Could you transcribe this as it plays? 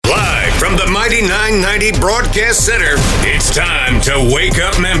Mighty 990 Broadcast Center, it's time to wake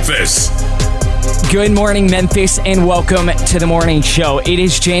up Memphis. Good morning, Memphis, and welcome to the morning show. It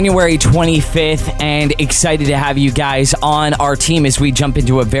is January 25th, and excited to have you guys on our team as we jump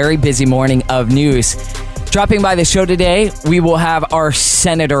into a very busy morning of news. Dropping by the show today, we will have our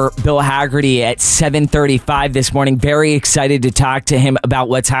Senator Bill Hagerty at 7:35 this morning. Very excited to talk to him about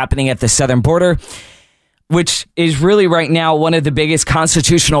what's happening at the southern border, which is really right now one of the biggest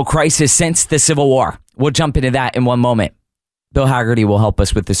constitutional crises since the Civil War. We'll jump into that in one moment. Bill Hagerty will help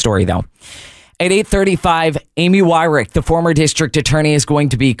us with the story, though. At 8:35, Amy Wyrick, the former district attorney, is going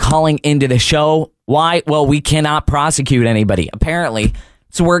to be calling into the show. Why? Well, we cannot prosecute anybody, apparently.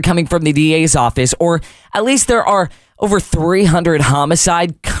 So we're coming from the DA's office, or at least there are over 300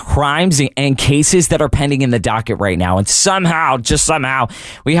 homicide crimes and cases that are pending in the docket right now. And somehow, just somehow,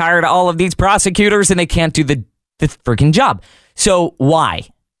 we hired all of these prosecutors and they can't do the freaking job. So why?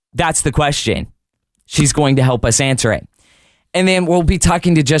 That's the question. She's going to help us answer it. And then we'll be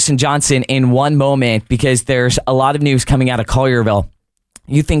talking to Justin Johnson in one moment because there's a lot of news coming out of Collierville.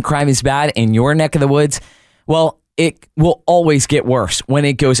 You think crime is bad in your neck of the woods? Well, it will always get worse when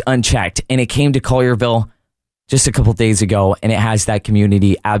it goes unchecked. And it came to Collierville just a couple days ago, and it has that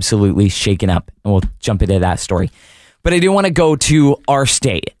community absolutely shaken up. And we'll jump into that story. But I do want to go to our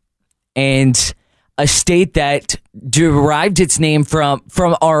state, and a state that derived its name from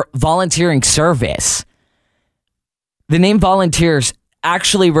our volunteering service. The name Volunteers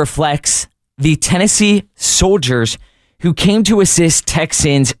actually reflects the Tennessee soldiers who came to assist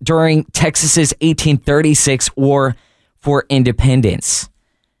Texans during Texas's 1836 War for Independence.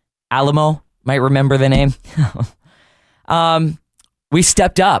 Alamo, might remember the name. We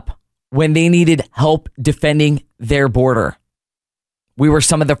stepped up when they needed help defending their border. We were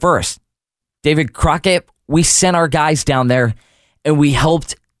some of the first. David Crockett, we sent our guys down there and we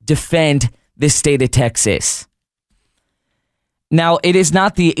helped defend the state of Texas. Now, it is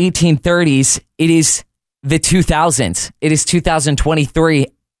not the 1830s, it is the 2000s. It is 2023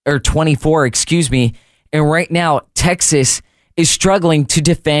 or 24, excuse me. And right now, Texas is struggling to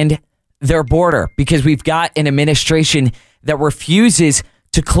defend their border because we've got an administration that refuses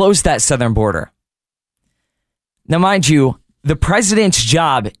to close that southern border. Now, mind you, the president's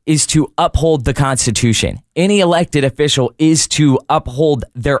job is to uphold the Constitution. Any elected official is to uphold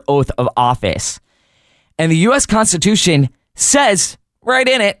their oath of office. And the U.S. Constitution says right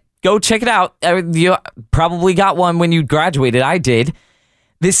in it, go check it out. You probably got one when you graduated. I did.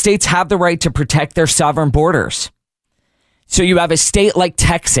 The states have the right to protect their sovereign borders. So you have a state like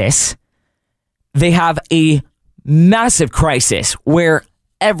Texas. They have a massive crisis where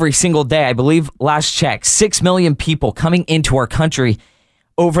every single day, I believe last check, 6 million people coming into our country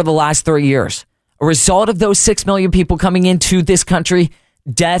over the last 3 years. A result of those 6 million people coming into this country,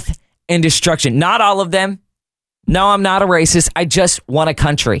 death and destruction. Not all of them. No, I'm not a racist. I just want a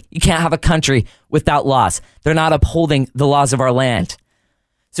country. You can't have a country without laws. They're not upholding the laws of our land.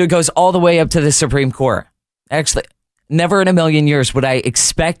 So it goes all the way up to the Supreme Court. Actually, never in a million years would I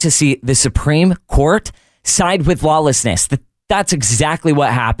expect to see the Supreme Court side with lawlessness. That's exactly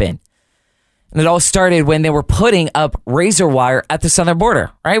what happened. And it all started when they were putting up razor wire at the southern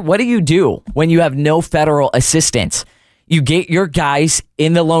border, right? What do you do when you have no federal assistance? You get your guys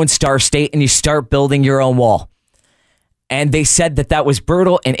in the Lone Star State and you start building your own wall. And they said that was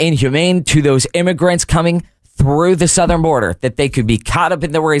brutal and inhumane to those immigrants coming through the southern border, that they could be caught up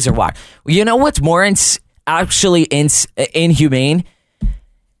in the razor wire. Well, you know what's more actually inhumane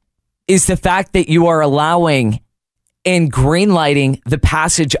is the fact that you are allowing and greenlighting the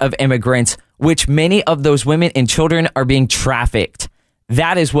passage of immigrants, which many of those women and children are being trafficked.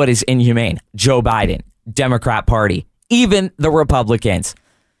 That is what is inhumane. Joe Biden, Democrat Party, even the Republicans,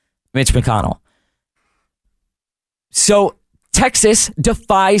 Mitch McConnell. So Texas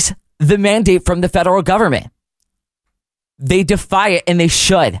defies the mandate from the federal government. They defy it, and they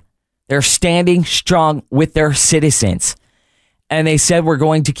should. They're standing strong with their citizens. And they said we're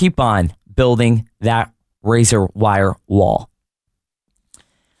going to keep on building that razor wire wall.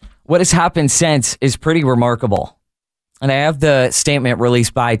 What has happened since is pretty remarkable. And I have the statement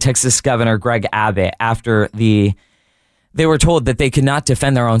released by Texas Governor Greg Abbott after they were told that they could not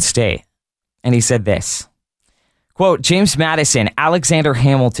defend their own state. And he said this. Quote, James Madison, Alexander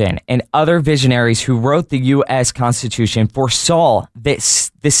Hamilton, and other visionaries who wrote the U.S. Constitution foresaw that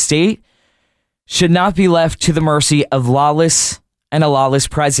the state should not be left to the mercy of a lawless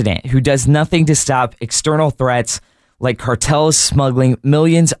president who does nothing to stop external threats like cartels smuggling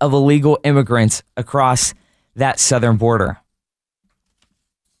millions of illegal immigrants across that southern border.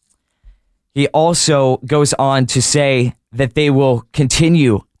 He also goes on to say that they will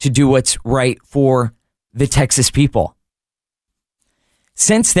continue to do what's right for the Texas people.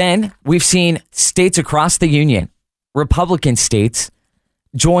 Since then, we've seen states across the union, Republican states,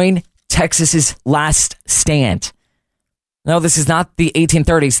 join Texas's last stand. No, this is not the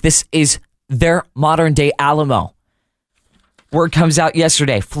 1830s. This is their modern day Alamo. Word comes out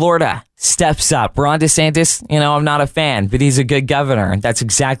yesterday. Florida steps up. Ron DeSantis, I'm not a fan, but he's a good governor. And that's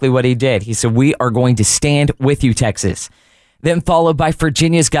exactly what he did. He said, we are going to stand with you, Texas. Then followed by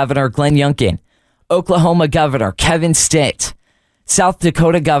Virginia's governor, Glenn Youngkin, Oklahoma governor, Kevin Stitt, South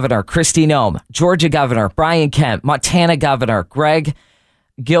Dakota governor, Kristi Noem, Georgia governor, Brian Kemp, Montana governor, Greg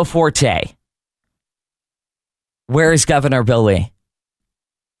Gilforte. Where is Governor Bill Lee?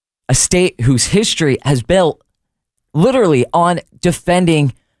 A state whose history has built literally on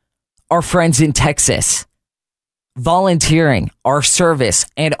defending our friends in Texas, volunteering, our service,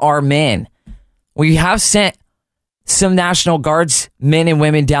 and our men. We have sent some National Guards men and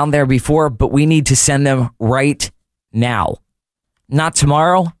women down there before, but we need to send them right now. Not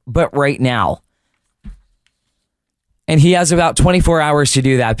tomorrow, but right now. And he has about 24 hours to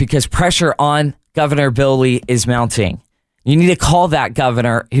do that because pressure on Governor Bill Lee is mounting. You need to call that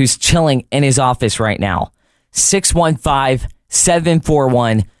governor who's chilling in his office right now.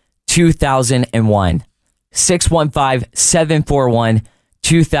 615-741-2001.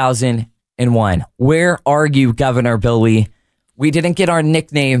 615-741-2001. Where are you, Governor Bill Lee? We didn't get our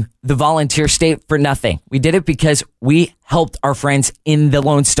nickname, the volunteer state, for nothing. We did it because we helped our friends in the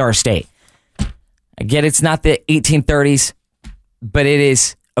Lone Star State. I get it's not the 1830s, but it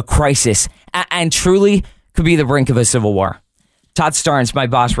is a crisis and truly could be the brink of a civil war. Todd Starnes, my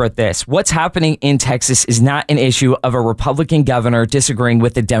boss, wrote this. What's happening in Texas is not an issue of a Republican governor disagreeing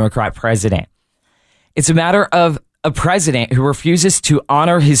with the Democrat president. It's a matter of a president who refuses to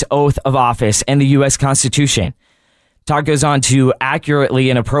honor his oath of office and the U.S. Constitution. Todd goes on to accurately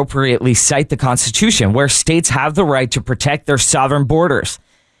and appropriately cite the Constitution, where states have the right to protect their sovereign borders.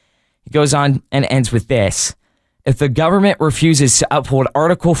 He goes on and ends with this. If the government refuses to uphold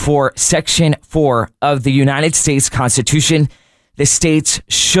Article 4, Section 4 of the United States Constitution, the states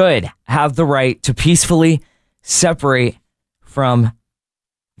should have the right to peacefully separate from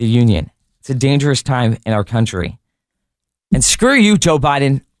the Union. It's a dangerous time in our country. And screw you, Joe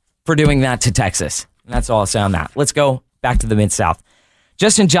Biden, for doing that to Texas. And that's all I'll say on that. Let's go back to the Mid-South.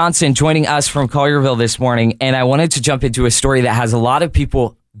 Justin Johnson joining us from Collierville this morning, and I wanted to jump into a story that has a lot of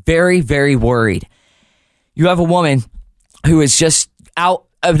people very, very worried. You have a woman who is just out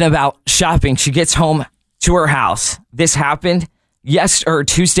and about shopping. She gets home to her house. This happened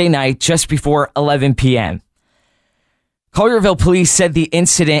Tuesday night, just before 11 p.m. Collierville police said the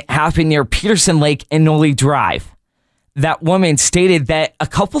incident happened near Peterson Lake and Nolly Drive. That woman stated that a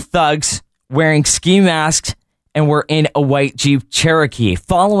couple thugs wearing ski masks and were in a white Jeep Cherokee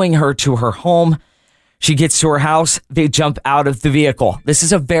following her to her home. She gets to her house. They jump out of the vehicle. This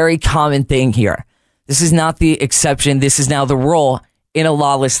is a very common thing here. This is not the exception. This is now the rule in a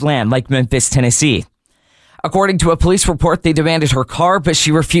lawless land like Memphis, Tennessee. According to a police report, they demanded her car, but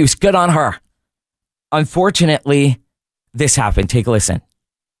she refused. Good on her. Unfortunately, this happened. Take a listen.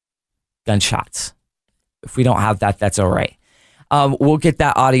 Gunshots. If we don't have that, that's all right. We'll get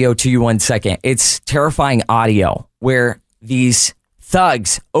that audio to you one second. It's terrifying audio where these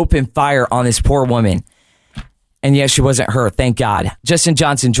thugs open fire on this poor woman. And yes, she wasn't hurt. Thank God. Justin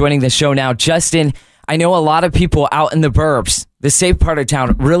Johnson joining the show now. Justin, I know a lot of people out in the burbs, the safe part of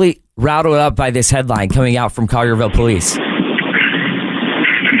town, really rattled up by this headline coming out from Collierville Police.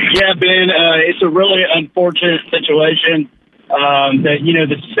 Yeah, Ben, it's a really unfortunate situation that,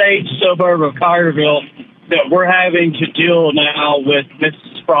 the safe suburb of Collierville that we're having to deal now with this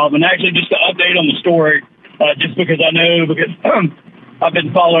problem. And actually, just to update on the story, just because I've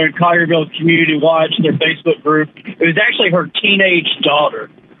been following Collierville Community Watch, their Facebook group. It was actually her teenage daughter.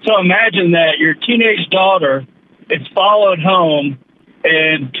 So imagine that your teenage daughter is followed home,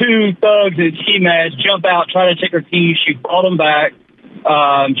 and two thugs in ski masks jump out, try to take her keys. She fought them back.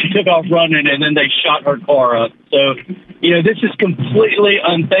 She took off running, and then they shot her car up. So, this is completely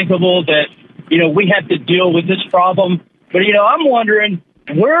unthinkable that, we have to deal with this problem. But, I'm wondering,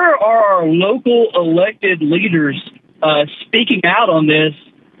 where are our local elected leaders speaking out on this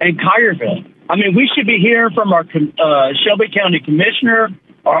in Collierville? I mean, we should be hearing from our Shelby County Commissioner,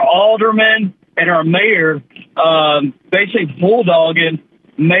 our alderman, and our mayor, basically bulldogging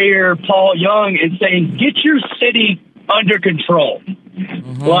Mayor Paul Young and saying, get your city under control.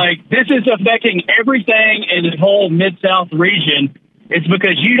 Mm-hmm. Like, this is affecting everything in the whole Mid-South region. It's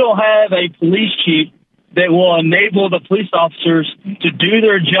because you don't have a police chief that will enable the police officers to do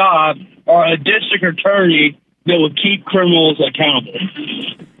their job, or a district attorney that will keep criminals accountable.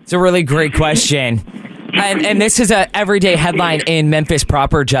 It's a really great question. And this is a everyday headline in Memphis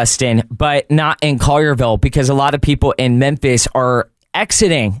proper, Justin, but not in Collierville, because a lot of people in Memphis are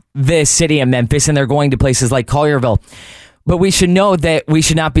exiting the city of Memphis and they're going to places like Collierville. But we should know that we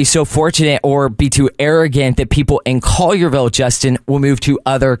should not be so fortunate or be too arrogant that people in Collierville, Justin, will move to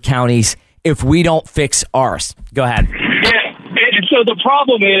other counties if we don't fix ours. Go ahead. Yeah, and so the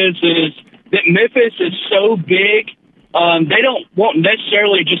problem is that Memphis is so big. They won't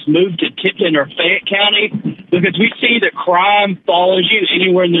necessarily just move to Tipton or Fayette County, because we see that crime follows you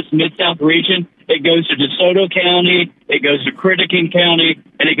anywhere in this Mid-South region. It goes to DeSoto County, it goes to Crittenden County,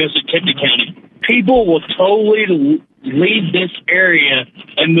 and it goes to Tipton County. People will totally leave this area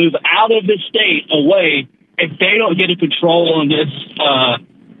and move out of the state away if they don't get a control on this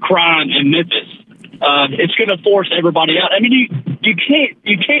crime in Memphis. It's going to force everybody out. I mean, you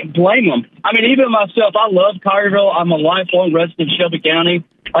can't blame them. I mean, even myself, I love Collierville. I'm a lifelong resident of Shelby County.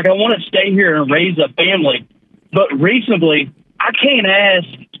 Like, I want to stay here and raise a family. But reasonably, I can't ask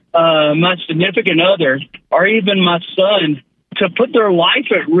my significant other or even my son to put their life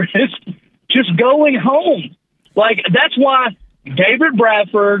at risk just going home. Like, that's why David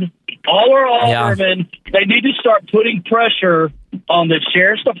Bradford, all our aldermen, they need to start putting pressure on the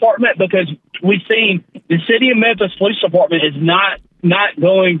sheriff's department, because we've seen the city of Memphis Police Department is not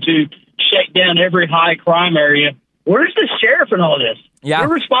going to shake down every high crime area. Where's the sheriff in all this? Yeah.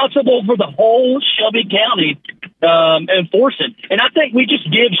 We're responsible for the whole Shelby County enforcing. And I think we just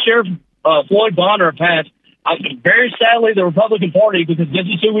give Sheriff Floyd Bonner a pass. Very sadly, the Republican Party, because this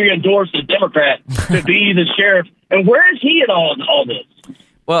is who we endorse, the Democrat, to be the sheriff. And where is he in all this?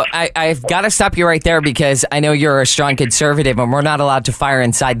 Well, I've got to stop you right there, because I know you're a strong conservative and we're not allowed to fire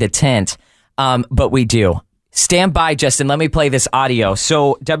inside the tent, but we do. Stand by, Justin. Let me play this audio.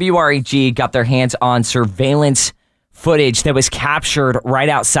 So WREG got their hands on surveillance footage that was captured right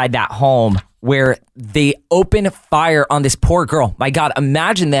outside that home where they opened fire on this poor girl. My God,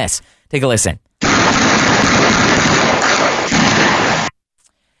 imagine this. Take a listen.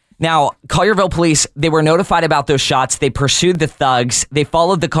 Now, Collierville police, they were notified about those shots. They pursued the thugs. They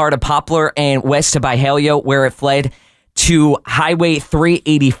followed the car to Poplar and west to Byhaleo, where it fled to Highway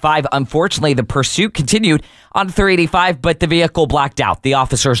 385. Unfortunately, the pursuit continued on 385, but the vehicle blacked out. The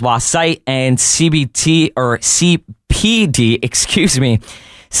officers lost sight, and CPD,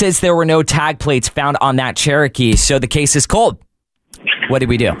 says there were no tag plates found on that Cherokee. So the case is cold. What did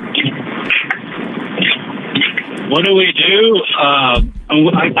we do? What do we do? I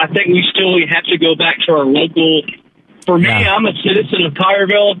think we have to go back to our local. For me, I'm a citizen of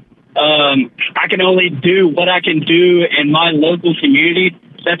Collierville. I can only do what I can do in my local community.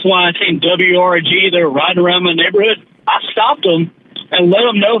 That's why I think WRG, they're right around my neighborhood. I stopped them and let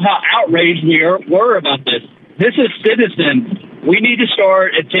them know how outraged we were about this. This is citizens. We need to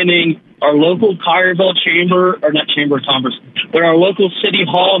start attending our local Collierville Chamber of Commerce, but our local city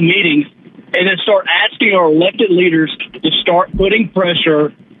hall meetings, and then start asking our elected leaders to start putting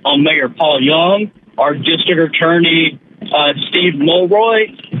pressure on Mayor Paul Young, our district attorney, Steve Mulroy,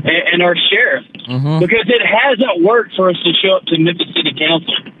 and our sheriff. Mm-hmm. Because it hasn't worked for us to show up to Memphis City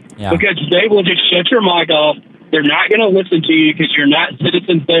Council. Yeah. Because they will just shut your mic off. They're not going to listen to you because you're not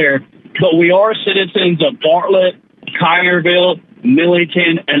citizens there. But we are citizens of Bartlett, Collierville,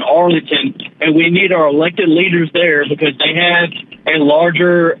 Millington, and Arlington. And we need our elected leaders there because they have a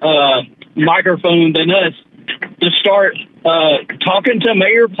larger microphone than us to start talking to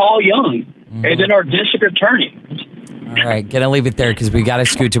Mayor Paul Young, and then our district attorney. All right, gonna leave it there because we got to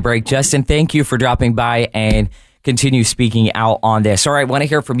scoot to break. Justin, thank you for dropping by and continue speaking out on this. All right, want to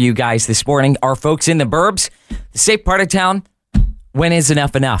hear from you guys this morning. Our folks in the burbs, the safe part of town, when is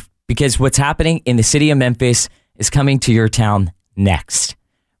enough enough? Because what's happening in the city of Memphis is coming to your town next.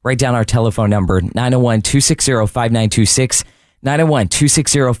 Write down our telephone number, 901-260-5926,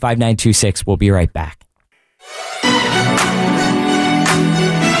 901-260-5926. We'll be right back.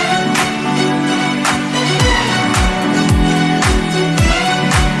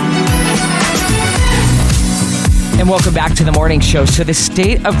 And welcome back to the morning show. So the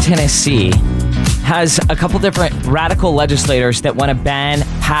state of Tennessee has a couple different radical legislators that want to ban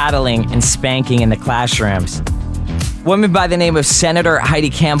paddling and spanking in the classrooms. Woman by the name of Senator Heidi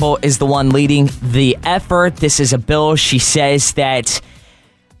Campbell is the one leading the effort. This is a bill. She says that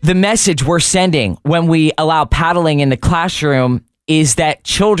the message we're sending when we allow paddling in the classroom is that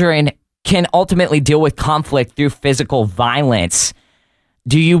children can ultimately deal with conflict through physical violence.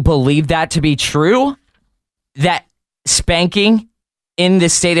 Do you believe that to be true? That spanking in the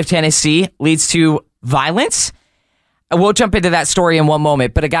state of Tennessee leads to violence? We'll jump into that story in one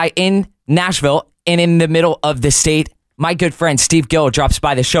moment, but a guy in Nashville and in the middle of the state My good friend Steve Gill drops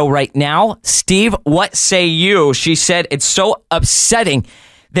by the show right now. Steve, what say you? She said it's so upsetting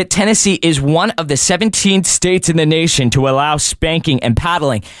that Tennessee is one of the 17 states in the nation to allow spanking and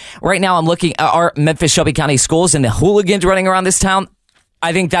paddling. Right now, I'm looking at our Memphis Shelby County schools and the hooligans running around this town.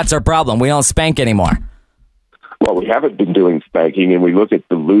 I think that's our problem. We don't spank anymore. Well, we haven't been doing spanking, and we look at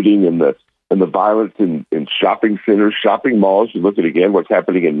the looting and the violence in shopping centers, shopping malls. You look at, again, what's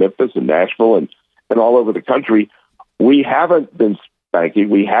happening in Memphis and Nashville and all over the country. We haven't been spanking.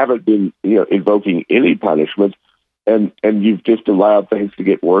 We haven't been, invoking any punishment. And you've just allowed things to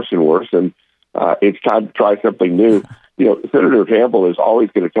get worse and worse, and it's time to try something new. Senator Campbell is always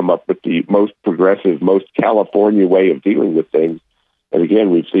going to come up with the most progressive, most California way of dealing with things. And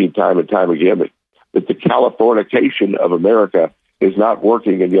again, we've seen time and time again that the Californication of America is not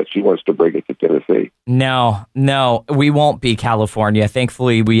working, and yet she wants to bring it to Tennessee. No, we won't be California.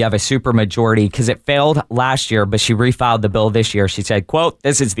 Thankfully, we have a super majority because it failed last year, but she refiled the bill this year. She said, quote,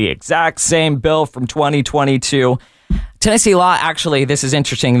 "This is the exact same bill from 2022. Tennessee law, actually, this is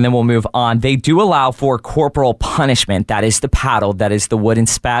interesting, and then we'll move on. They do allow for corporal punishment. That is the paddle, that is the wooden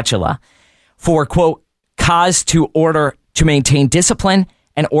spatula, for, quote, cause to order to maintain discipline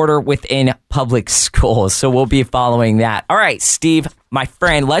and order within public schools." So we'll be following that. All right, Steve, my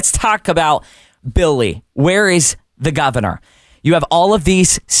friend, let's talk about Bill Lee. Where is the governor? You have all of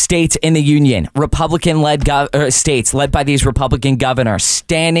these states in the union, Republican-led states led by these Republican governors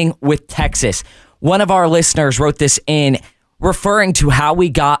standing with Texas. One of our listeners wrote this in referring to how we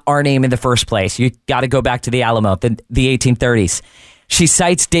got our name in the first place. You got to go back to the Alamo, the 1830s. She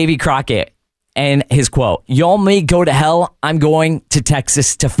cites Davy Crockett and his quote, "Y'all may go to hell. I'm going to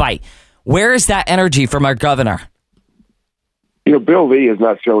Texas to fight." Where is that energy from our governor? Bill Lee has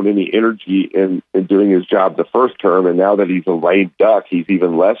not shown any energy in doing his job the first term, and now that he's a lame duck, he's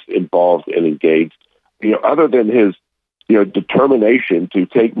even less involved and engaged. Other than his determination to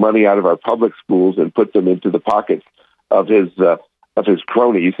take money out of our public schools and put them into the pockets of his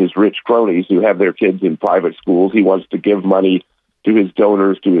cronies, his rich cronies who have their kids in private schools. He wants to give money to his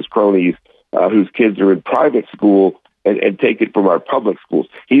donors, to his cronies whose kids are in private school, and take it from our public schools.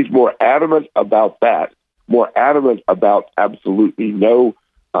 He's more adamant about that, more adamant about absolutely no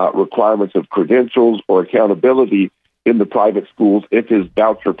requirements of credentials or accountability in the private schools if his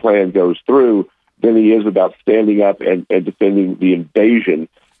voucher plan goes through than he is about standing up and defending the invasion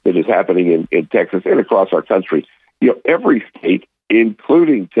that is happening in Texas and across our country. Every state,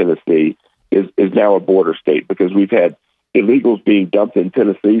 including Tennessee, is now a border state because we've had illegals being dumped in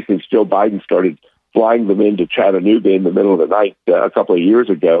Tennessee since Joe Biden started flying them into Chattanooga in the middle of the night a couple of years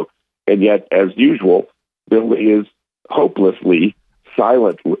ago. And yet, as usual, Bill Lee is hopelessly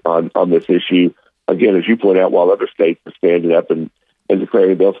silent on this issue. Again, as you point out, while other states are standing up and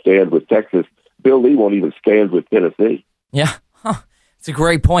declaring they'll stand with Texas, Bill Lee won't even stand with Tennessee. Yeah, it's a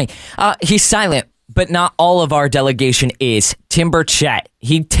great point. He's silent, but not all of our delegation is. Tim Burchett,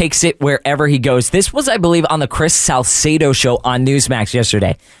 he takes it wherever he goes. This was, I believe, on the Chris Salcedo show on Newsmax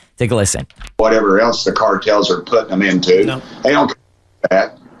yesterday. Take a listen. Whatever else the cartels are putting them into, They don't care about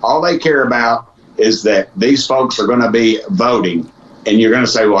that. All they care about is that these folks are going to be voting. And you're going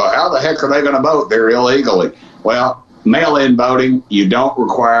to say, well, how the heck are they going to vote? They're illegally. Well, mail-in voting, you don't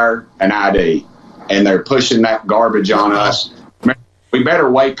require an ID. And they're pushing that garbage on us. We better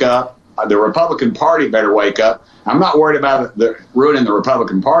wake up. The Republican Party better wake up. I'm not worried about ruining the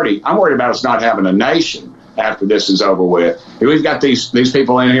Republican Party. I'm worried about us not having a nation after this is over with. We've got these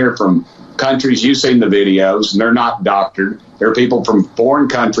people in here from countries, you've seen the videos, and they're not doctored. They're people from foreign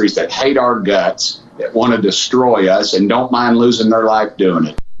countries that hate our guts, that want to destroy us, and don't mind losing their life doing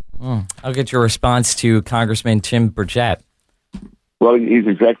it. I'll get your response to Congressman Tim Burchett. Well, he's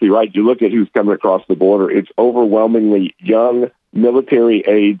exactly right. You look at who's coming across the border, it's overwhelmingly young,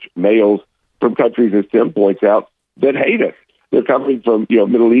 military-age males from countries, as Tim points out, that hate us. They're coming from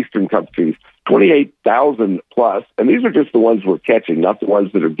Middle Eastern countries, 28,000 plus, and these are just the ones we're catching, not the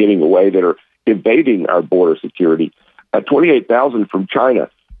ones that are getting away, that are invading our border security. 28,000 from China.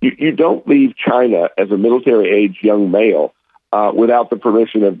 You don't leave China as a military-age young male without the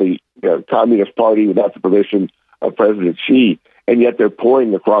permission of the Communist Party, without the permission of President Xi, and yet they're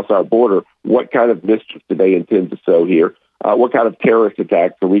pouring across our border. What kind of mischief do they intend to sow here? What kind of terrorist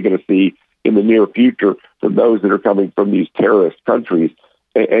attacks are we going to see in the near future from those that are coming from these terrorist countries?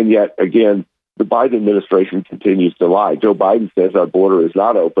 And yet, again, the Biden administration continues to lie. Joe Biden says our border is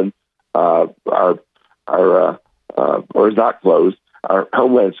not open, or is not closed. Our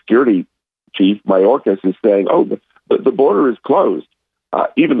Homeland Security Chief, Mayorkas, is saying, the border is closed.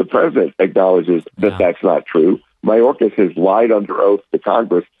 Even the president acknowledges that that's not true. Mayorkas has lied under oath to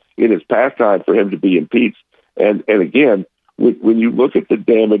Congress in his pastime for him to be impeached. And again, when you look at the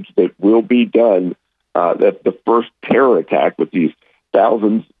damage that will be done, that the first terror attack with these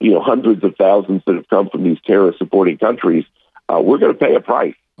thousands, hundreds of thousands that have come from these terrorist-supporting countries, we're going to pay a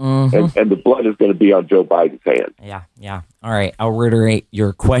price. Mm-hmm. And the blood is going to be on Joe Biden's hands. Yeah. All right. I'll reiterate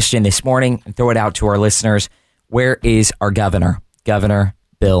your question this morning and throw it out to our listeners. Where is our governor? Governor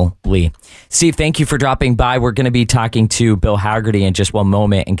Bill Lee. Steve, thank you for dropping by. We're going to be talking to Bill Hagerty in just one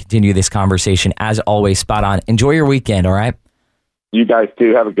moment and continue this conversation. As always, spot on. Enjoy your weekend, all right? You guys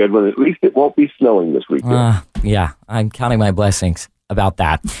too. Have a good one. At least it won't be snowing this weekend. Yeah, I'm counting my blessings about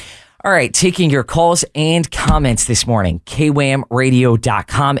that. All right, taking your calls and comments this morning.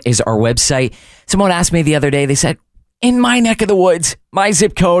 KWAMradio.com is our website. Someone asked me the other day, they said, in my neck of the woods, my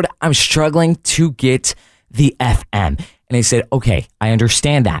zip code, I'm struggling to get the FM. And I said, okay, I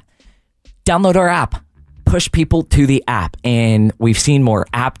understand that. Download our app. Push people to the app. And we've seen more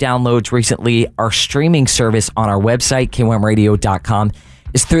app downloads recently. Our streaming service on our website, KWAMradio.com,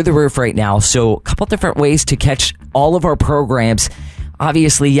 is through the roof right now. So a couple different ways to catch all of our programs.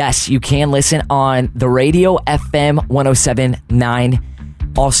 Obviously, yes, you can listen on the radio, FM 107.9,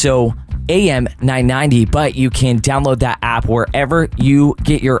 also AM 990, but you can download that app wherever you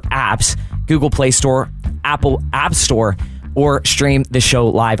get your apps, Google Play Store, Apple App Store, or stream the show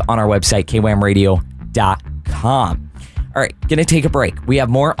live on our website, KWAMradio.com. All right, going to take a break. We have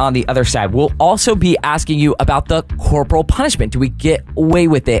more on the other side. We'll also be asking you about the corporal punishment. Do we get away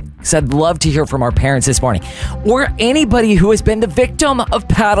with it? Because I'd love to hear from our parents this morning. Or anybody who has been the victim of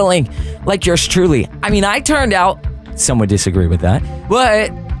paddling, like yours truly. I mean, I turned out, some would disagree with that,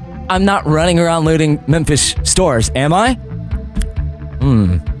 but I'm not running around looting Memphis stores, am I?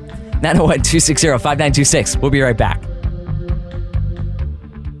 901-260-5926. We'll be right back.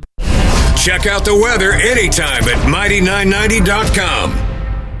 Check out the weather anytime at Mighty990.com.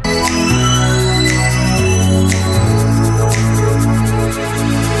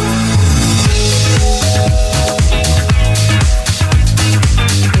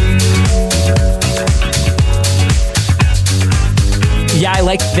 Yeah, I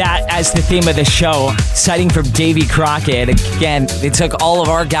like that as the theme of the show, citing from Davy Crockett. Again, they took all of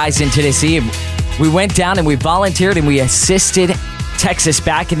our guys into the sea. We went down and we volunteered and we assisted Texas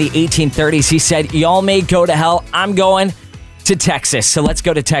back in the 1830s. He said, y'all may go to hell. I'm going to Texas. So let's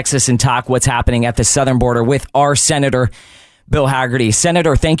go to Texas and talk what's happening at the southern border with our Senator Bill Hagerty.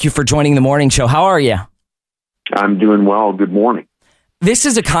 Senator, thank you for joining the morning show. How are you? I'm doing well. Good morning. This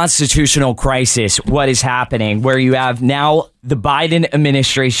is a constitutional crisis, what is happening, where you have now the Biden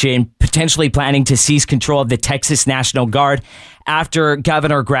administration potentially planning to seize control of the Texas National Guard after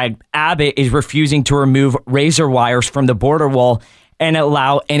Governor Greg Abbott is refusing to remove razor wires from the border wall and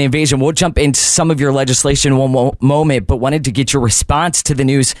allow an invasion. We'll jump into some of your legislation in one moment, but wanted to get your response to the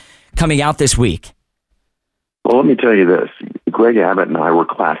news coming out this week. Well, let me tell you this. Greg Abbott and I were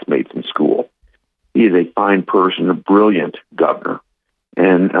classmates in school. He is a fine person, a brilliant governor,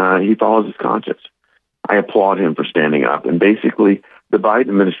 and he follows his conscience. I applaud him for standing up. And basically, the Biden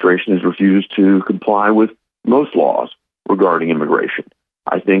administration has refused to comply with most laws regarding immigration.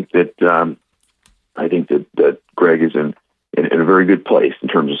 I think that Greg is in a very good place in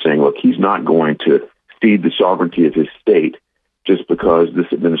terms of saying, look, he's not going to cede the sovereignty of his state just because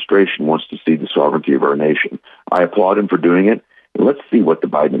this administration wants to cede the sovereignty of our nation. I applaud him for doing it. And let's see what the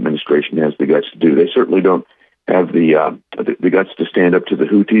Biden administration has the guts to do. They certainly don't have the guts to stand up to the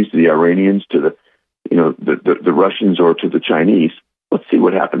Houthis, to the Iranians, to the Russians, or to the Chinese. Let's see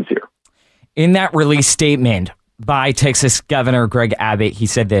what happens here. In that release statement by Texas Governor Greg Abbott, he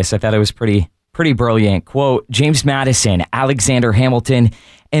said this. I thought it was pretty brilliant. Quote, James Madison, Alexander Hamilton,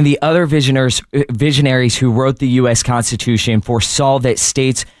 and the other visionaries who wrote the U.S. Constitution foresaw that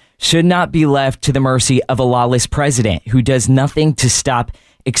states should not be left to the mercy of a lawless president who does nothing to stop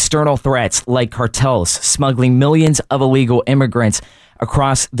external threats like cartels smuggling millions of illegal immigrants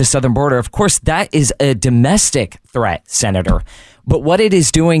across the southern border. Of course, that is a domestic threat, Senator. But what it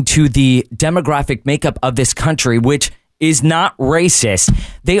is doing to the demographic makeup of this country, which is not racist,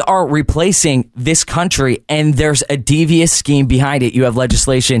 they are replacing this country, and there's a devious scheme behind it. You have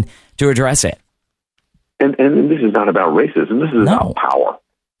legislation to address it. And this is not about racism. This is about power.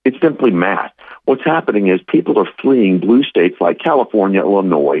 It's simply math. What's happening is people are fleeing blue states like California,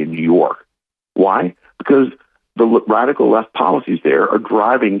 Illinois, and New York. Why? Because the radical left policies there are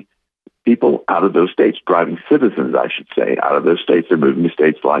driving people out of those states, driving citizens, I should say, out of those states. They're moving to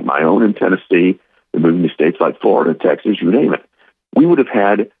states like my own in Tennessee. They're moving to states like Florida, Texas, you name it. We would have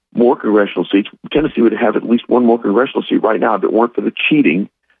had more congressional seats. Tennessee would have at least one more congressional seat right now if it weren't for the cheating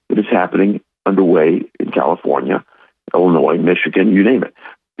that is happening underway in California, Illinois, Michigan, you name it.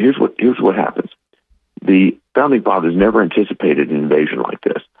 Here's what happens. The Founding Fathers never anticipated an invasion like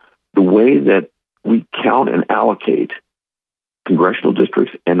this. The way that we count and allocate congressional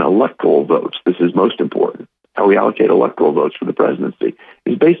districts and electoral votes, this is most important, how we allocate electoral votes for the presidency,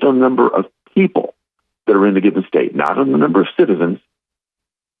 is based on the number of people that are in a given state, not on the number of citizens,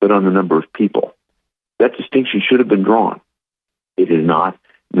 but on the number of people. That distinction should have been drawn. It is not.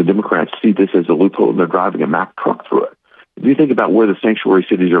 The Democrats see this as a loophole, and they're driving a Mack truck through it. If you think about where the sanctuary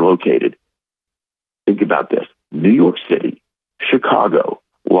cities are located, think about this. New York City, Chicago,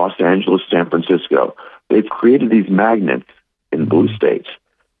 Los Angeles, San Francisco, they've created these magnets in blue states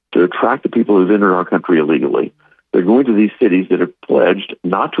to attract the people who've entered our country illegally. They're going to these cities that have pledged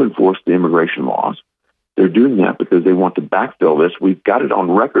not to enforce the immigration laws. They're doing that because they want to backfill this. We've got it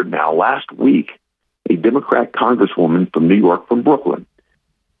on record now. Last week, a Democrat congresswoman from New York, from Brooklyn,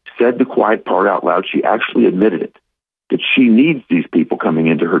 said the quiet part out loud. She actually admitted it, that she needs these people coming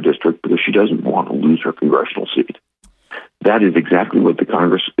into her district because she doesn't want to lose her congressional seat. That is exactly what the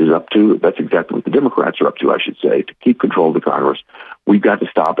Congress is up to. That's exactly what the Democrats are up to, I should say, to keep control of the Congress. We've got to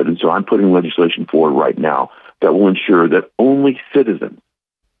stop it. And so I'm putting legislation forward right now that will ensure that only citizens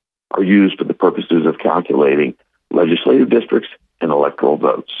are used for the purposes of calculating legislative districts and electoral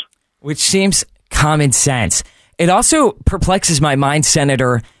votes. Which seems common sense. It also perplexes my mind,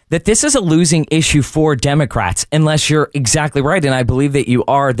 Senator, that this is a losing issue for Democrats, unless you're exactly right, and I believe that you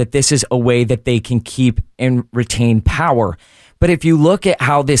are, that this is a way that they can keep and retain power. But if you look at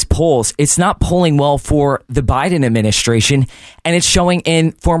how this polls, it's not polling well for the Biden administration, and it's showing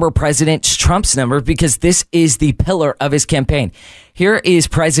in former President Trump's number because this is the pillar of his campaign. Here is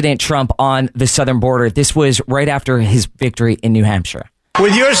President Trump on the southern border. This was right after his victory in New Hampshire.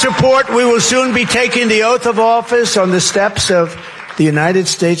 With your support, we will soon be taking the oath of office on the steps of the United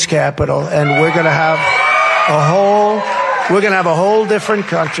States Capitol, and we're going to have a whole different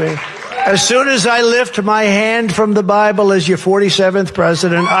country. As soon as I lift my hand from the Bible as your 47th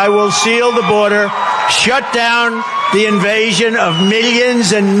president, I will seal the border, shut down the invasion of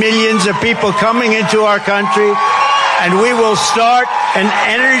millions and millions of people coming into our country, and we will start an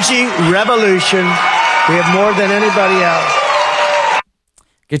energy revolution. We have more than anybody else.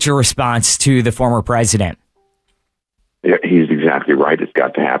 Get your response to the former president. Yeah, he's exactly right. It's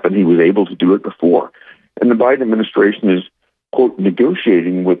got to happen. He was able to do it before. And the Biden administration is, quote,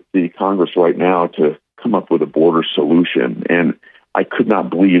 negotiating with the Congress right now to come up with a border solution. And I could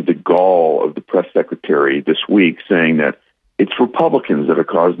not believe the gall of the press secretary this week saying that it's Republicans that are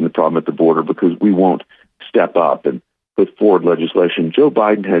causing the problem at the border because we won't step up and put forward legislation. Joe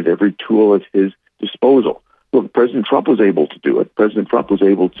Biden has every tool at his disposal. Look, President Trump was able to do it. President Trump was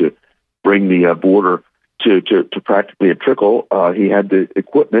able to bring the border to practically a trickle. He had the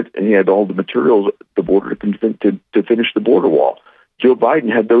equipment and he had all the materials at the border to finish the border wall. Joe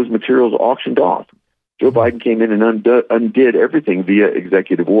Biden had those materials auctioned off. Joe Biden came in and undid everything via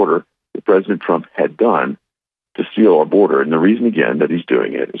executive order that President Trump had done to seal our border. And the reason, again, that he's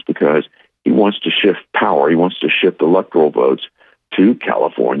doing it is because he wants to shift power. He wants to shift electoral votes to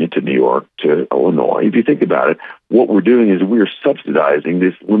California, to New York, to Illinois. If you think about it, what we're doing is we're subsidizing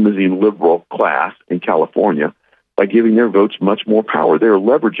this limousine liberal class in California by giving their votes much more power. They're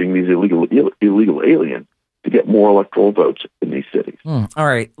leveraging these illegal aliens to get more electoral votes in these cities. All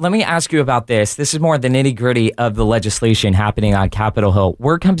right. Let me ask you about this. This is more the nitty-gritty of the legislation happening on Capitol Hill.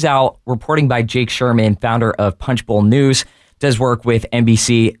 Word comes out, reporting by Jake Sherman, founder of Punchbowl News, does work with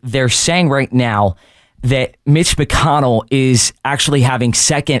NBC. They're saying right now that Mitch McConnell is actually having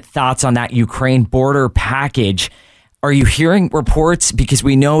second thoughts on that Ukraine border package. Are you hearing reports? Because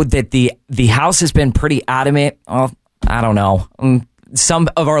we know that the House has been pretty adamant. Well, I don't know. Some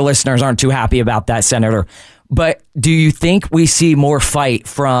of our listeners aren't too happy about that, Senator. But do you think we see more fight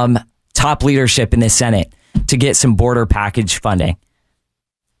from top leadership in the Senate to get some border package funding?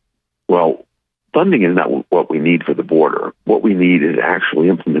 Well, funding is not what we need for the border. What we need is actually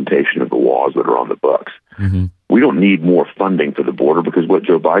implementation of the laws that are on the books. Mm-hmm. We don't need more funding for the border because what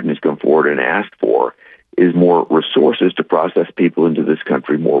Joe Biden has come forward and asked for is more resources to process people into this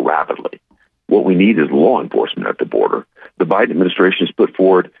country more rapidly. What we need is law enforcement at the border. The Biden administration has put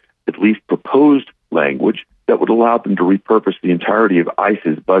forward at least proposed language that would allow them to repurpose the entirety of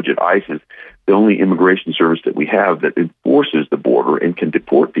ICE's budget. ICE is the only immigration service that we have that enforces the border and can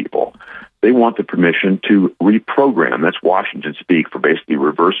deport people. They want the permission to reprogram. That's Washington speak for basically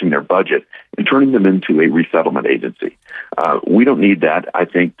reversing their budget and turning them into a resettlement agency. We don't need that. I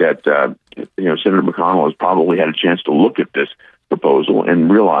think that Senator McConnell has probably had a chance to look at this proposal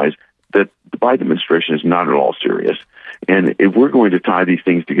and realize that the Biden administration is not at all serious. And if we're going to tie these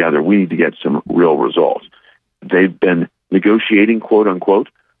things together, we need to get some real results. They've been negotiating, quote unquote,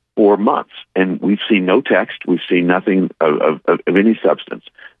 for months, and we've seen no text. We've seen nothing of any substance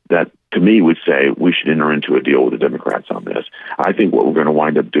that, to me, would say we should enter into a deal with the Democrats on this. I think what we're going to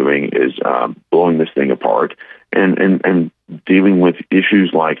wind up doing is blowing this thing apart and dealing with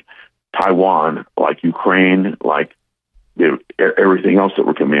issues like Taiwan, like Ukraine, like everything else that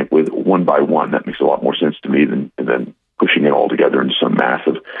we're coming up with one by one. That makes a lot more sense to me than pushing it all together into some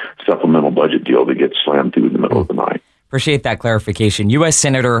massive supplemental budget deal that gets slammed through in the middle of the night. Appreciate that clarification. U.S.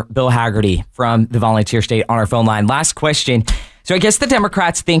 Senator Bill Haggerty from the Volunteer State on our phone line. Last question. So I guess the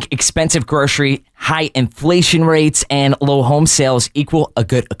Democrats think expensive grocery, high inflation rates, and low home sales equal a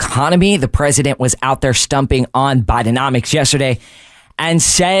good economy. The president was out there stumping on Bidenomics yesterday and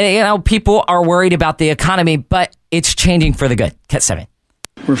said, people are worried about the economy, but it's changing for the good. Cut 7.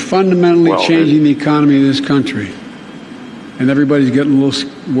 We're fundamentally changing the economy of this country, and everybody's getting a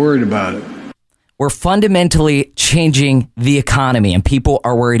little worried about it. We're fundamentally changing the economy, and people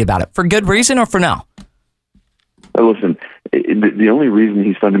are worried about it. For good reason or for no? Listen, the only reason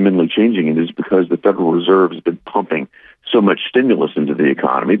he's fundamentally changing it is because the Federal Reserve has been pumping so much stimulus into the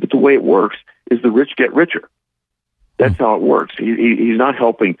economy. But the way it works is the rich get richer. That's how it works. He's not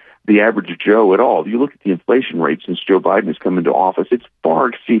helping the average Joe at all. If you look at the inflation rate since Joe Biden has come into office, it's far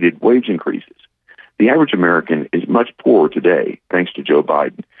exceeded wage increases. The average American is much poorer today, thanks to Joe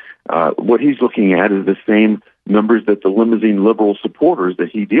Biden. What he's looking at is the same numbers that the limousine liberal supporters that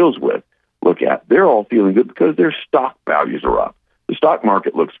he deals with look at. They're all feeling good because their stock values are up. The stock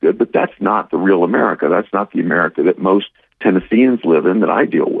market looks good, but that's not the real America. That's not the America that most Tennesseans live in, that I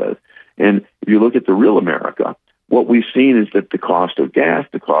deal with. And if you look at the real America, what we've seen is that the cost of gas,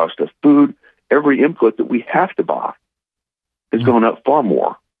 the cost of food, every input that we have to buy has gone up far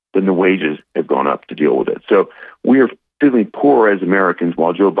more than the wages have gone up to deal with it. So we are feeling poor as Americans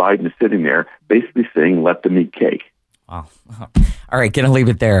while Joe Biden is sitting there basically saying, let them eat cake. Wow. All right, going to leave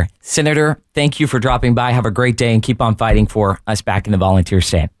it there. Senator, thank you for dropping by. Have a great day and keep on fighting for us back in the volunteer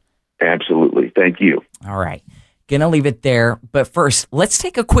stand. Absolutely. Thank you. All right. Going to leave it there. But first, let's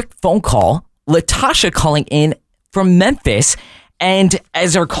take a quick phone call. Latasha calling in from Memphis. And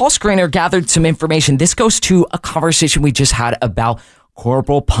as our call screener gathered some information, this goes to a conversation we just had about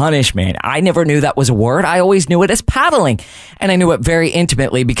corporal punishment. I never knew that was a word. I always knew it as paddling. And I knew it very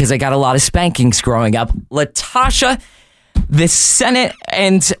intimately because I got a lot of spankings growing up. Latasha, the Senate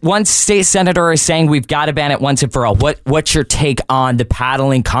and one state senator is saying we've got to ban it once and for all. What's your take on the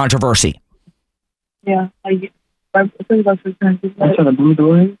paddling controversy? Yeah, the blue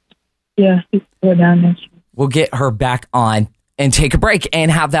door. Yeah, go down there. We'll get her back on and take a break and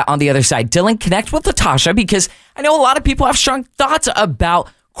have that on the other side. Dylan, connect with Latasha because I know a lot of people have strong thoughts about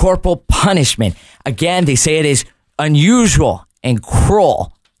corporal punishment. Again, they say it is unusual and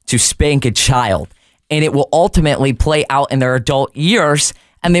cruel to spank a child, and it will ultimately play out in their adult years,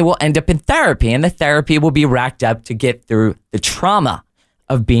 and they will end up in therapy, and the therapy will be racked up to get through the trauma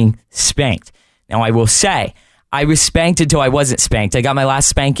of being spanked. Now, I will say, I was spanked until I wasn't spanked. I got my last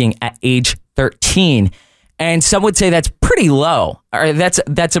spanking at age 13. And some would say that's pretty low, or that's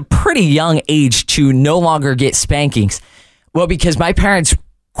a pretty young age to no longer get spankings. Well, because my parents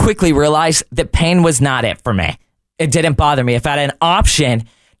quickly realized that pain was not it for me. It didn't bother me. If I had an option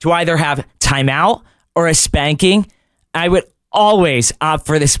to either have timeout or a spanking, I would always opt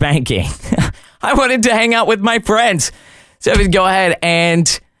for the spanking. I wanted to hang out with my friends. So we go ahead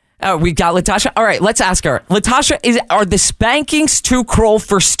and we got Latasha. All right, let's ask her. Latasha, are the spankings too cruel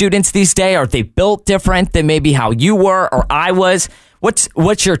for students these days? Are they built different than maybe how you were or I was?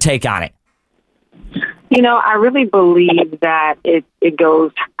 What's your take on it? I really believe that it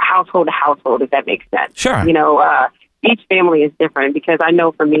goes household to household, if that makes sense. Sure. Each family is different because I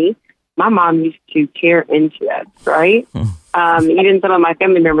know for me, my mom used to tear into us, right? Even some of my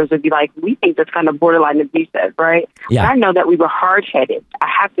family members would be like, we think that's kind of borderline abusive, right? Yeah. But I know that we were hard-headed. I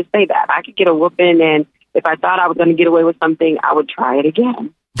have to say that. I could get a whooping, and if I thought I was going to get away with something, I would try it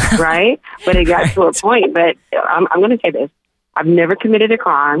again, right? But it got to a point. But I'm going to say this. I've never committed a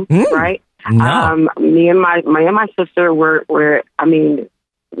crime, right? No. Me and my sister we're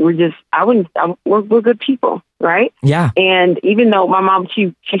good people, right? Yeah. And even though my mom,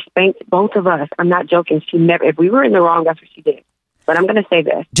 she spanked both of us. I'm not joking. She never, if we were in the wrong, that's what she did. But I'm going to say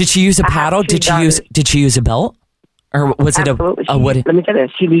this. Did she use a paddle? Did she use a belt? Or was Absolutely. it a what? Let me tell you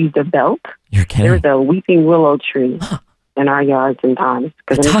this. She used a belt. You're kidding. There's a weeping willow tree in our yards and times.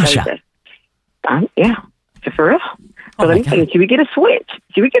 Latasha. Yeah. For real. So let me tell you, she would get a switch.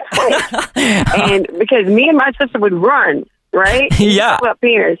 And because me and my sister would run, right? Yeah. Up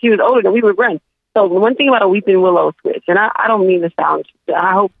here. She was older than we would run. So the one thing about a weeping willow switch, and I don't mean to sound,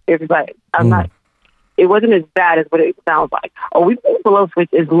 I hope everybody, I'm not It wasn't as bad as what it sounds like. A weeping willow switch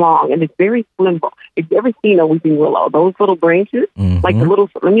is long, and it's very slim. If you've ever seen a weeping willow, those little branches, like the little,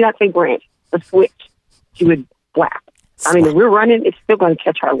 let me not say branch, the switch, she would whack. I mean, if we're running, it's still going to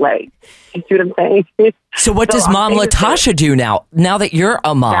catch our leg. You see what I'm saying? So what does Mom Latasha do now that you're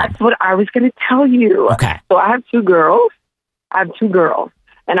a mom? That's what I was going to tell you. Okay. So I have two girls.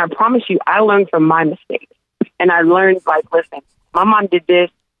 And I promise you, I learned from my mistakes. And I learned, like, listen, my mom did this.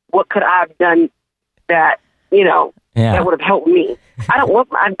 What could I have done that, that would have helped me? I don't want,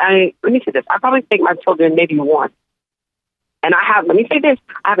 let me say this. I probably take my children maybe once. And let me say this,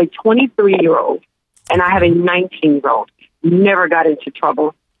 I have a 23-year-old and I have a 19-year-old. Never got into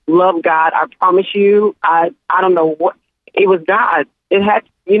trouble. Love God. I promise you, I don't know what, it was God. It had,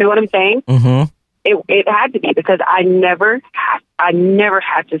 you know what I'm saying? Mm-hmm. It had to be, because I never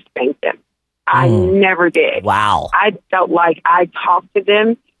had to spank them. I never did. Wow. I felt like I talked to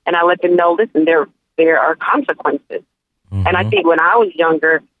them and I let them know, listen, there are consequences. Mm-hmm. And I think when I was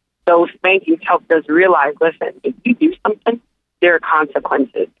younger, those spankings helped us realize, listen, if you do something, there are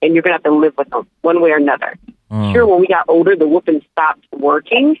consequences and you're going to have to live with them one way or another. Sure, when we got older, the whooping stopped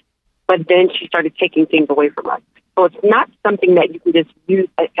working, but then she started taking things away from us. So it's not something that you can just use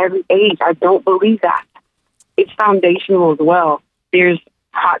at every age. I don't believe that. It's foundational as well. There's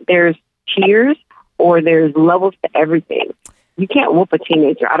tiers or there's levels to everything. You can't whoop a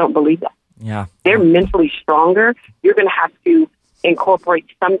teenager. I don't believe that. Yeah. They're mentally stronger. You're going to have to incorporate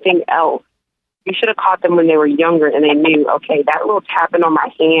something else. You should have caught them when they were younger and they knew, okay, that little tapping on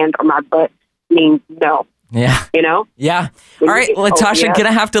my hand or my butt means no. Yeah. Yeah. All right, Latasha,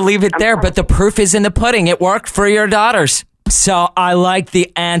 gonna have to leave it there, but the proof is in the pudding. It worked for your daughters. So I like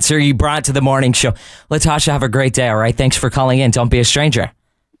the answer you brought to the morning show. Latasha, have a great day, all right? Thanks for calling in. Don't be a stranger.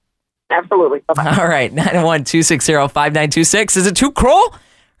 Absolutely. Bye-bye. All right, 901-260-5926. Is it too cruel?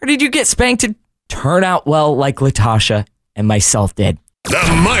 Or did you get spanked to turn out well like Latasha and myself did?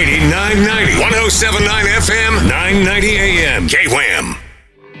 The Mighty 990, 107.9 FM, 990 AM, KWAM.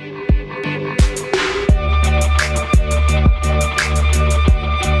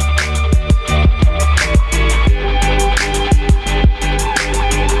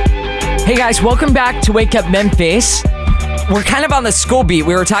 Hey guys, welcome back to Wake Up Memphis. We're kind of on the school beat.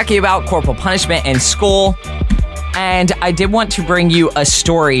 We were talking about corporal punishment in school, and I did want to bring you a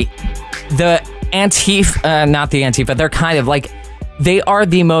story. The Antifa, not the Antifa, they're kind of like, they are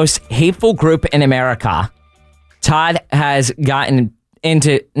the most hateful group in America. Todd has gotten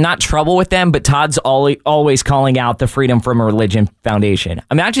into, not trouble with them, but Todd's always calling out the Freedom from Religion Foundation.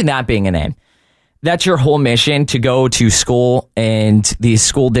 Imagine that being a name. That's your whole mission, to go to school and these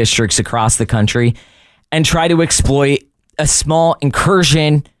school districts across the country and try to exploit a small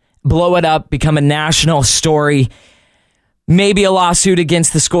incursion, blow it up, become a national story, maybe a lawsuit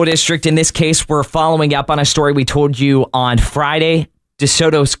against the school district. In this case, we're following up on a story we told you on Friday.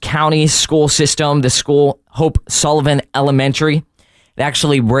 DeSoto County school system, the school Hope Sullivan Elementary, it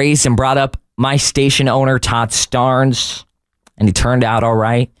actually raised and brought up my station owner, Todd Starnes, and he turned out all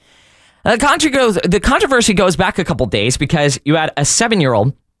right. The controversy goes back a couple days because you had a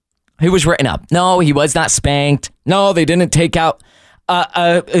 7-year-old who was written up. No, he was not spanked. No, they didn't take out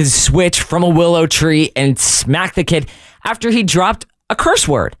a switch from a willow tree and smack the kid after he dropped a curse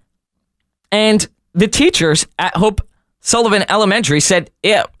word. And the teachers at Hope Sullivan Elementary said,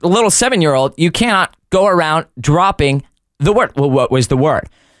 yeah, little 7-year-old, you cannot go around dropping the word. Well, what was the word?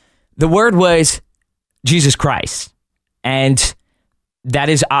 The word was Jesus Christ. And that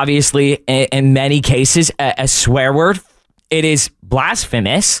is obviously, in many cases, a swear word. It is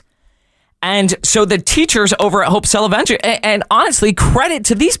blasphemous. And so the teachers over at Hope Sullivan, and honestly, credit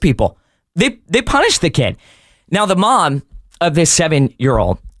to these people, they punished the kid. Now, the mom of this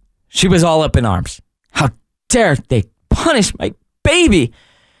 7-year-old, she was all up in arms. How dare they punish my baby?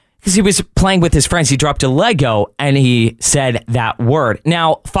 Because he was playing with his friends. He dropped a Lego and he said that word.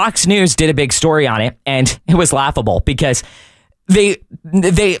 Now, Fox News did a big story on it, and it was laughable because they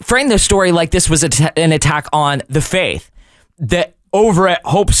framed the story like this was an attack on the faith. That over at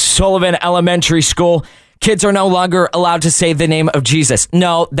Hope Sullivan Elementary School, kids are no longer allowed to say the name of Jesus.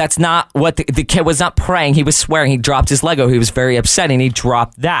 No, that's not what the kid was not praying. He was swearing. He dropped his Lego. He was very upset and he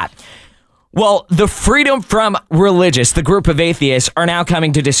dropped that. Well, the Freedom from Religious, the group of atheists, are now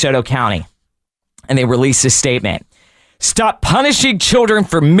coming to DeSoto County. And they released a statement. Stop punishing children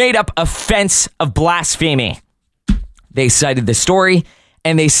for made-up offense of blasphemy. They cited the story,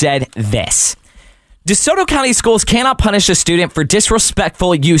 and they said this. DeSoto County schools cannot punish a student for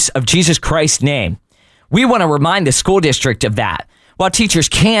disrespectful use of Jesus Christ's name. We want to remind the school district of that. While teachers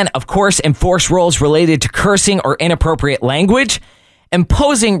can, of course, enforce rules related to cursing or inappropriate language,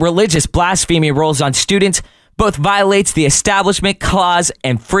 imposing religious blasphemy rules on students both violates the Establishment Clause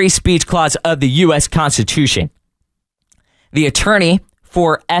and Free Speech Clause of the U.S. Constitution. The attorney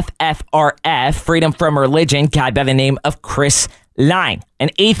for FFRF, Freedom from Religion, guy by the name of Chris Line, an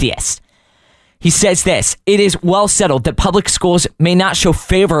atheist. He says this: it is well settled that public schools may not show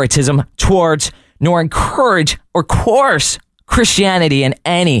favoritism towards nor encourage or coerce Christianity in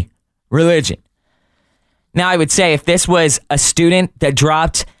any religion. Now, I would say if this was a student that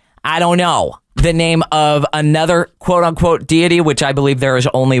dropped, I don't know, the name of another quote unquote deity, which I believe there is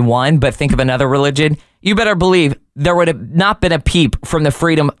only one, but think of another religion, you better believe there would have not been a peep from the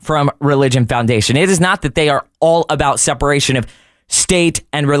Freedom from Religion Foundation. It is not that they are all about separation of state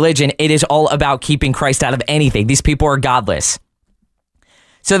and religion. It is all about keeping Christ out of anything. These people are godless.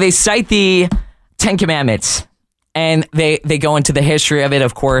 So they cite the Ten Commandments, and they go into the history of it.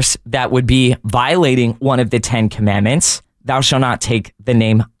 Of course, that would be violating one of the 10 commandments. Thou shalt not take the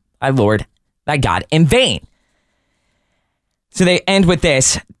name thy Lord, thy God in vain. So they end with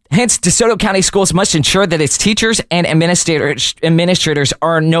this. Hence, DeSoto County Schools must ensure that its teachers and administrators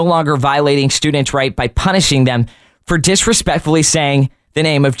are no longer violating students' right by punishing them for disrespectfully saying the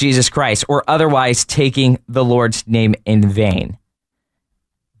name of Jesus Christ or otherwise taking the Lord's name in vain.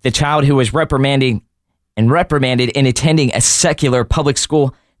 The child who was reprimanded in attending a secular public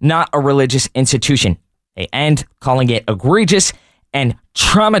school, not a religious institution. They end calling it egregious and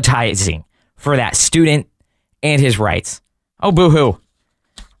traumatizing for that student and his rights. Oh, boo-hoo.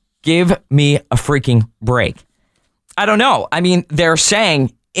 Give me a freaking break. I don't know. I mean, they're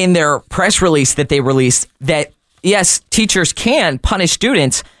saying in their press release that they released that, yes, teachers can punish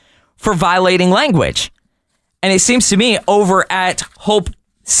students for violating language. And it seems to me over at Hope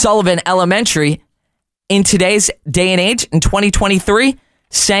Sullivan Elementary, in today's day and age, in 2023,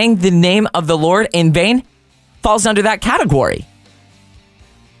 saying the name of the Lord in vain falls under that category.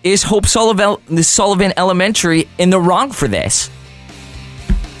 Is Hope Sullivan Elementary in the wrong for this?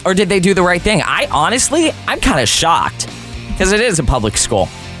 Or did they do the right thing? I'm kind of shocked because it is a public school.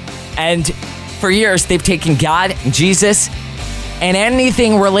 And for years, they've taken God, Jesus, and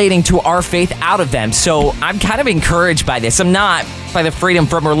anything relating to our faith out of them. So I'm kind of encouraged by this. I'm not by the Freedom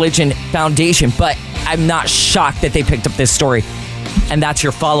from Religion Foundation, but I'm not shocked that they picked up this story. And that's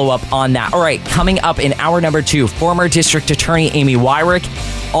your follow-up on that. All right, coming up in hour number 2, former District Attorney Amy Wyrick.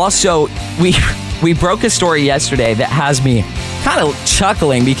 Also, we broke a story yesterday that has me kind of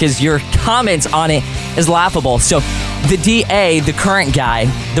chuckling because your comments on it is laughable. So the DA, the current guy,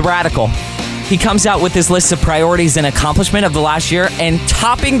 the radical, he comes out with his list of priorities and accomplishment of the last year, and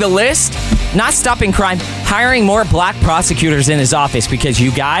topping the list, not stopping crime, hiring more black prosecutors in his office because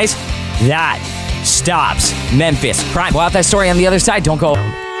you guys, that stops Memphis crime. We'll have that story on the other side. Don't go.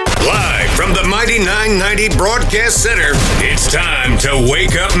 Live from the Mighty 990 Broadcast Center, it's time to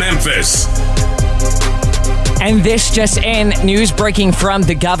Wake Up Memphis. And this just in, news breaking from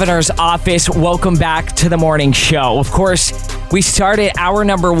the governor's office. Welcome back to the morning show. Of course, we started hour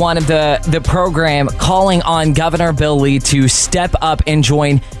number 1 of the program calling on Governor Bill Lee to step up and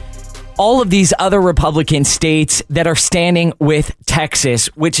join all of these other Republican states that are standing with Texas,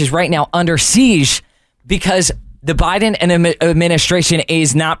 which is right now under siege because the Biden administration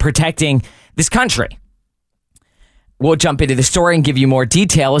is not protecting this country. We'll jump into the story and give you more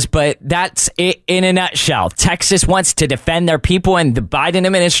details, but that's it in a nutshell. Texas wants to defend their people, and the Biden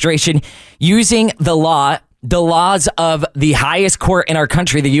administration using the laws of the highest court in our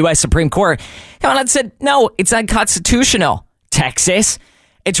country, the U.S. Supreme Court, came out and said, no, it's unconstitutional. Texas,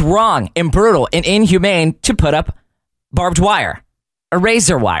 it's wrong and brutal and inhumane to put up barbed wire, a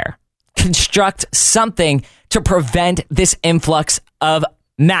razor wire, construct something to prevent this influx of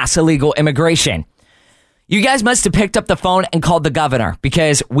mass illegal immigration. You guys must have picked up the phone and called the governor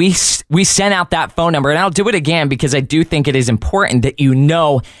because we sent out that phone number, and I'll do it again because I do think it is important that you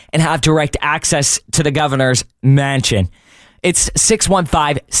know and have direct access to the governor's mansion. It's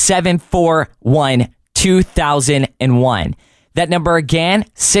 615-741-2001. That number again,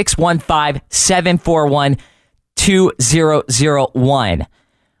 615-741-2001.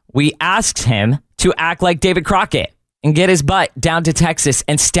 We asked him to act like David Crockett and get his butt down to Texas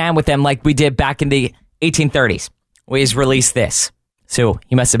and stand with them like we did back in the 1830s. He's released this. So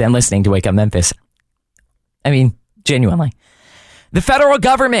he must have been listening to Wake Up Memphis. I mean, genuinely. The federal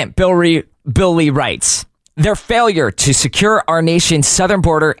government, Bill Lee writes, their failure to secure our nation's southern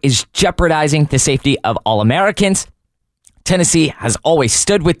border is jeopardizing the safety of all Americans. Tennessee has always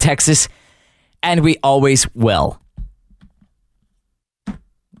stood with Texas, and we always will.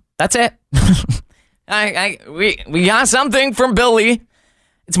 That's it. We got something from Bill Lee.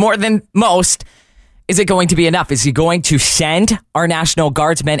 It's more than most. Is it going to be enough? Is he going to send our National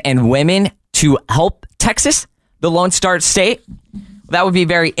Guardsmen and women to help Texas, the Lone Star State? That would be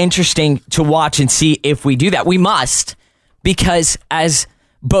very interesting to watch and see if we do that. We must, because as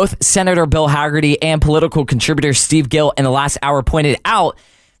both Senator Bill Hagerty and political contributor Steve Gill in the last hour pointed out,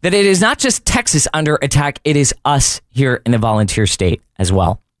 that it is not just Texas under attack, it is us here in the volunteer state as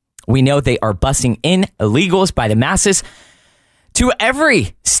well. We know they are busing in illegals by the masses to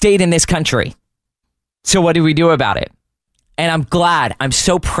every state in this country. So what do we do about it? And I'm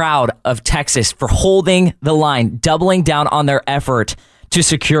so proud of Texas for holding the line, doubling down on their effort to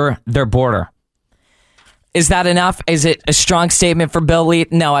secure their border. Is that enough? Is it a strong statement for Bill Lee?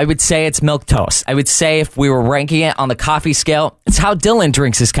 No, I would say it's milquetoast. I would say if we were ranking it on the coffee scale, it's how Dylan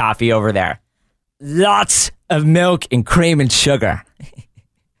drinks his coffee over there. Lots of milk and cream and sugar.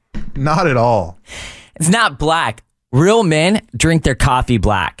 Not at all. It's not black. Real men drink their coffee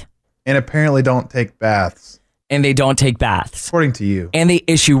black. And apparently don't take baths. And they don't take baths. According to you. And they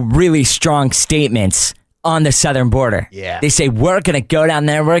issue really strong statements on the southern border. Yeah. They say, we're going to go down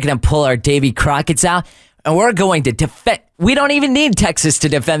there, we're going to pull our Davy Crockett's out, and we're going to defend. We don't even need Texas to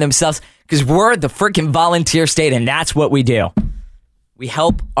defend themselves because we're the freaking volunteer state, and that's what we do. We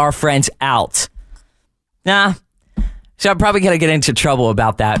help our friends out. So I'm probably going to get into trouble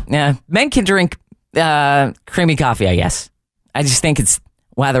about that. Men can drink creamy coffee, I guess. I just think it's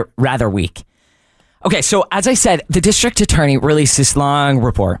rather weak. Okay, so as I said, the district attorney released this long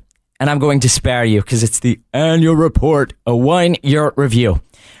report, and I'm going to spare you because it's the annual report, a 1-year review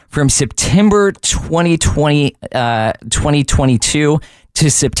from September 2022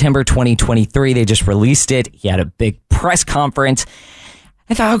 to September 2023. They just released it. He had a big press conference.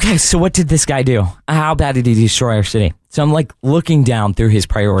 I thought, okay, so what did this guy do? How bad did he destroy our city? So I'm like looking down through his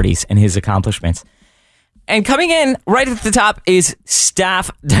priorities and his accomplishments. And coming in right at the top is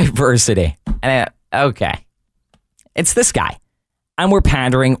staff diversity. And okay, it's this guy. And we're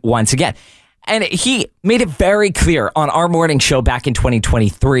pandering once again. And he made it very clear on our morning show back in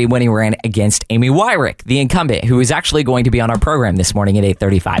 2023 when he ran against Amy Wyrick, the incumbent, who is actually going to be on our program this morning at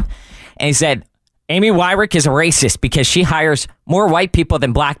 8:35. And he said, Amy Wyrick is a racist because she hires more white people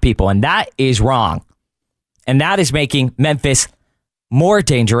than black people. And that is wrong. And that is making Memphis more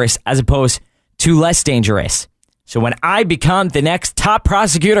dangerous as opposed to less dangerous. So when I become the next top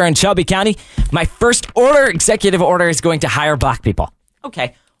prosecutor in Shelby County, my first executive order is going to hire black people.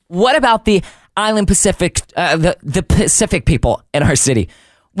 Okay. What about the Island Pacific, the Pacific people in our city?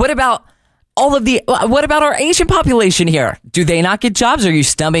 What about what about our Asian population here? Do they not get jobs? Are you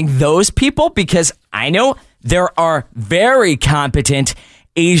stumping those people? Because I know there are very competent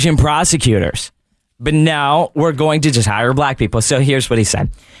Asian prosecutors, but now we're going to just hire black people. So here's what he said.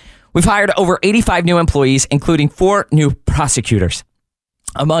 We've hired over 85 new employees, including 4 new prosecutors.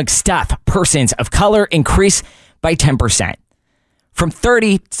 Among staff, persons of color increased by 10%, from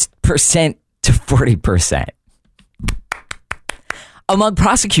 30% to 40%. Among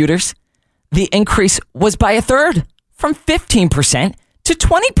prosecutors, the increase was by a third, from 15% to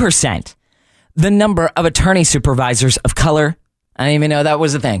 20%. The number of attorney supervisors of color, I didn't even know that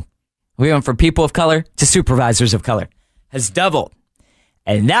was a thing. We went from people of color to supervisors of color, has doubled.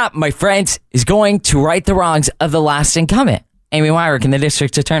 And that, my friends, is going to right the wrongs of the last incumbent, Amy Wyrick, in the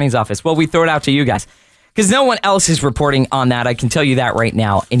district attorney's office. Well, we throw it out to you guys because no one else is reporting on that. I can tell you that right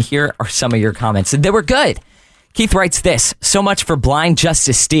now. And here are some of your comments. They were good. Keith writes this. So much for blind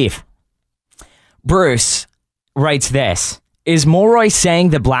justice, Steve. Bruce writes this. Is Mulroy saying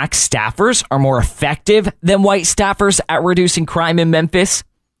that black staffers are more effective than white staffers at reducing crime in Memphis?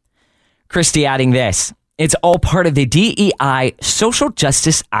 Christy adding this. It's all part of the DEI social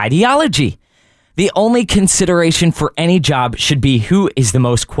justice ideology. The only consideration for any job should be who is the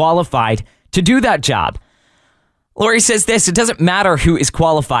most qualified to do that job. Lori says this, it doesn't matter who is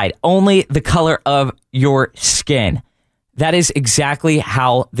qualified, only the color of your skin. That is exactly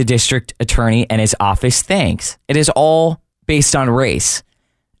how the district attorney and his office thinks. It is all based on race,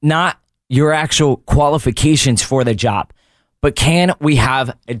 not your actual qualifications for the job. But can we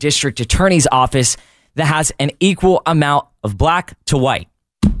have a district attorney's office that has an equal amount of black to white?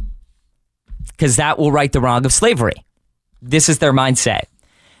 Because that will right the wrong of slavery. This is their mindset.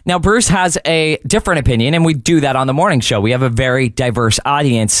 Now, Bruce has a different opinion, and we do that on the morning show. We have a very diverse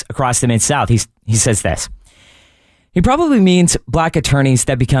audience across the Mid-South. He says this. He probably means black attorneys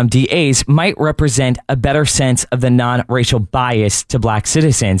that become DAs might represent a better sense of the non-racial bias to black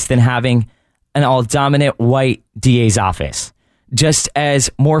citizens than having an all-dominant white DA's office. Just as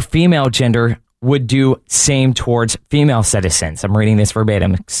more female gender would do same towards female citizens. I'm reading this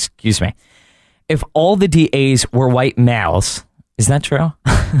verbatim. Excuse me. If all the DAs were white males, is that true?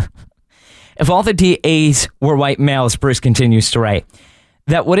 If all the DAs were white males, Bruce continues to write,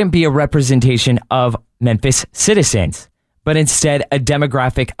 that wouldn't be a representation of Memphis citizens, but instead a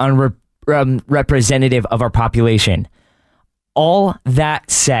demographic unrepresentative of our population. All that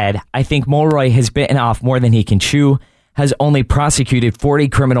said, I think Mulroy has bitten off more than he can chew, has only prosecuted 40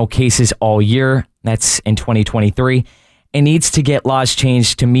 criminal cases all year, that's in 2023, and needs to get laws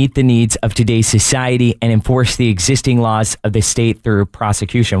changed to meet the needs of today's society and enforce the existing laws of the state through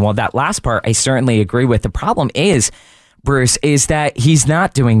prosecution. Well, that last part, I certainly agree with. The problem is, Bruce, is that he's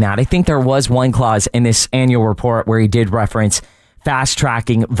not doing that. I think there was one clause in this annual report where he did reference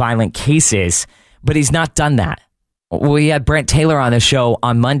fast-tracking violent cases, but he's not done that. We had Brent Taylor on the show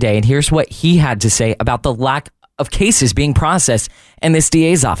on Monday, and here's what he had to say about the lack of cases being processed in this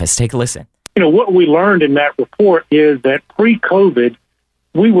DA's office. Take a listen. What we learned in that report is that pre-COVID,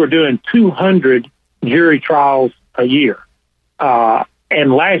 we were doing 200 jury trials a year.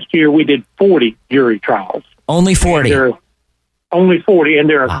 And last year we did 40 jury trials. Only 40? Only 40. And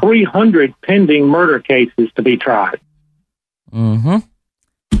there are 300 pending murder cases to be tried. Mm-hmm.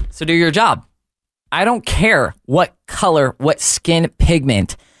 So do your job. I don't care what color, what skin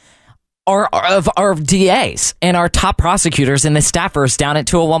pigment are of our DAs and our top prosecutors and the staffers down at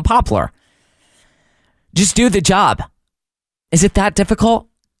 201 Poplar. Just do the job. Is it that difficult?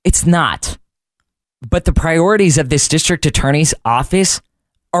 It's not. But the priorities of this district attorney's office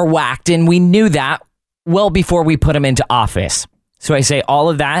are whacked, and we knew that well before we put him into office. So I say all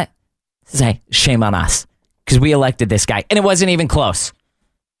of that, say shame on us, because we elected this guy, and it wasn't even close.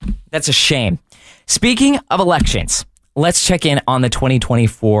 That's a shame. Speaking of elections, let's check in on the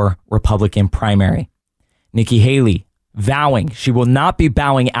 2024 Republican primary. Nikki Haley vowing she will not be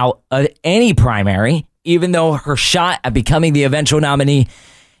bowing out of any primary, even though her shot at becoming the eventual nominee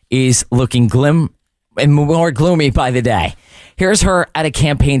is looking glim and more gloomy by the day. Here's her at a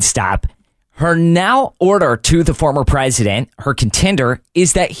campaign stop. Her now order to the former president, her contender,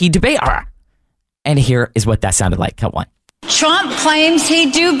 is that he debate her. And here is what that sounded like. Cut one. Trump claims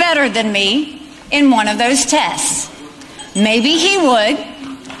he'd do better than me in one of those tests. Maybe he would,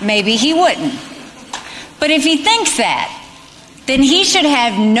 maybe he wouldn't. But if he thinks that, then he should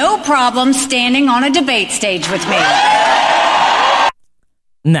have no problem standing on a debate stage with me.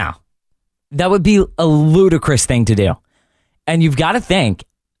 Now, that would be a ludicrous thing to do. And you've got to think,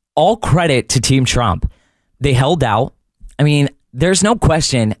 all credit to Team Trump. They held out. I mean, there's no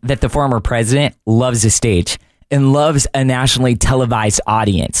question that the former president loves a stage and loves a nationally televised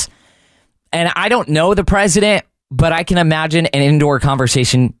audience. And I don't know the president, but I can imagine an indoor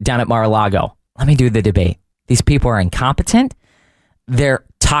conversation down at Mar-a-Lago. Let me do the debate. These people are incompetent. They're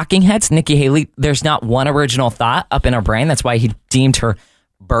talking heads. Nikki Haley, there's not one original thought up in her brain. That's why he deemed her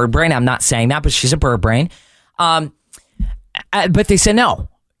bird brain. I'm not saying that, but she's a bird brain. But they said, no,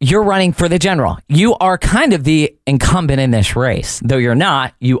 you're running for the general. You are kind of the incumbent in this race. Though you're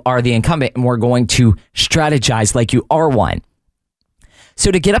not, you are the incumbent, and we're going to strategize like you are one.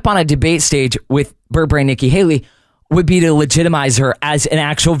 So to get up on a debate stage with bird brain Nikki Haley would be to legitimize her as an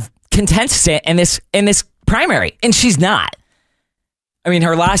actual contestant in this primary. And she's not. I mean,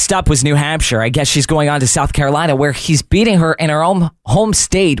 her last stop was New Hampshire. I guess she's going on to South Carolina, where he's beating her in her own home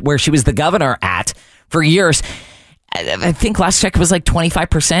state where she was the governor at for years. I think last check was like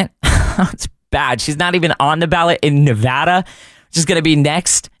 25%. It's bad. She's not even on the ballot in Nevada, which is going to be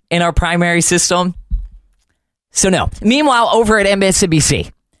next in our primary system. So no. Meanwhile, over at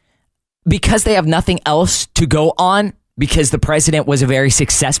MSNBC, because they have nothing else to go on, because the president was a very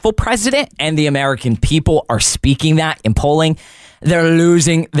successful president and the American people are speaking that in polling, they're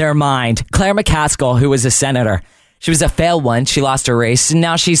losing their mind. Claire McCaskill, who was a senator, she was a failed one. She lost her race, and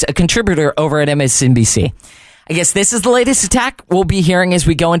now she's a contributor over at MSNBC. I guess this is the latest attack we'll be hearing as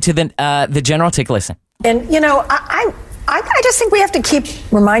we go into the general. Take a listen. And, I just think we have to keep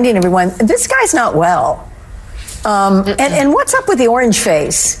reminding everyone, this guy's not well. And what's up with the orange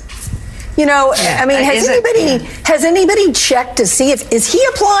face? I mean, has anybody checked to see is he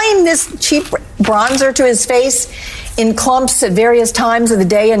applying this cheap bronzer to his face in clumps at various times of the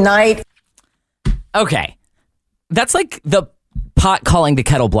day and night? Okay. That's like the pot calling the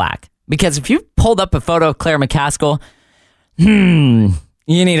kettle black. Because if you pulled up a photo of Claire McCaskill, you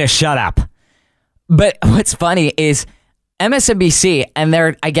need to shut up. But what's funny is MSNBC and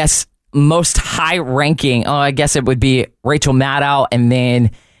their, I guess, most high-ranking, I guess it would be Rachel Maddow, and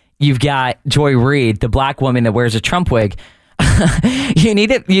then you've got Joy Reid, the black woman that wears a Trump wig. You need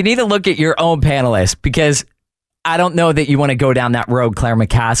to look at your own panelists, because I don't know that you want to go down that road, Claire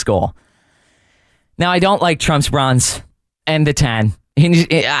McCaskill. Now, I don't like Trump's bronze and the tan.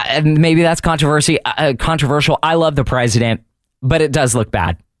 And maybe that's controversial. I love the president, but it does look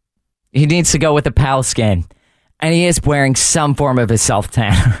bad. He needs to go with the pale skin. And he is wearing some form of a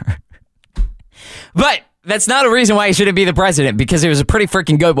self-tanner. But that's not a reason why he shouldn't be the president, because it was a pretty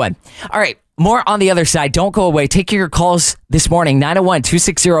freaking good one. All right, more on the other side. Don't go away. Take your calls this morning,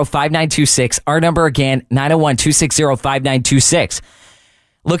 901-260-5926. Our number again, 901-260-5926.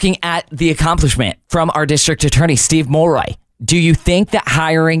 Looking at the accomplishment from our district attorney, Steve Mulroy. Do you think that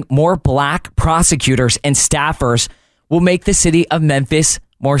hiring more black prosecutors and staffers will make the city of Memphis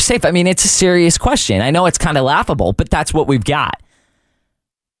more safe? I mean, it's a serious question. I know it's kind of laughable, but that's what we've got.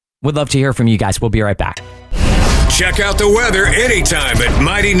 Would love to hear from you guys. We'll be right back. Check out the weather anytime at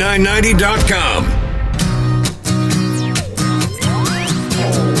Mighty990.com.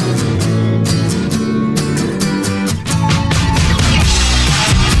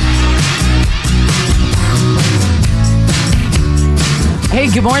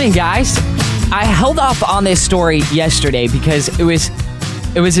 Hey, good morning, guys. I held off on this story yesterday because it was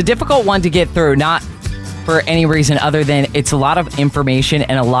a difficult one to get through, not for any reason other than it's a lot of information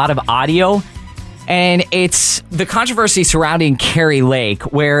and a lot of audio. And it's the controversy surrounding Kari Lake,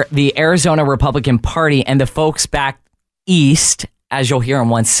 where the Arizona Republican Party and the folks back east, as you'll hear in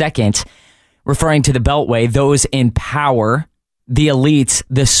 1 second, referring to the Beltway, those in power, the elites,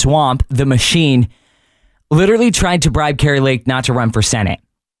 the swamp, the machine, literally tried to bribe Kari Lake not to run for Senate.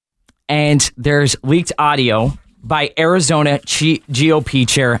 And there's leaked audio by Arizona GOP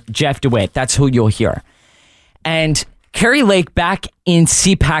chair Jeff DeWitt. That's who you'll hear. And Kari Lake, back in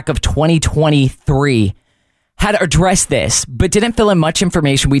CPAC of 2023, had addressed this, but didn't fill in much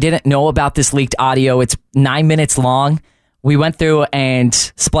information. We didn't know about this leaked audio. It's 9 minutes long. We went through and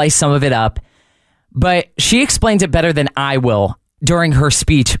spliced some of it up, but she explains it better than I will during her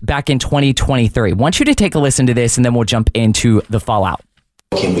speech back in 2023. I want you to take a listen to this, and then we'll jump into the fallout.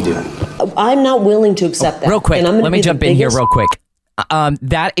 What can we do? I'm not willing to accept that. Real quick, let me jump in here real quick.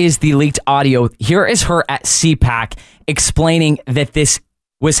 That is the leaked audio. Here is her at CPAC explaining that this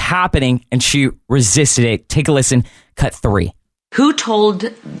was happening and she resisted it. Take a listen. Cut 3. Who told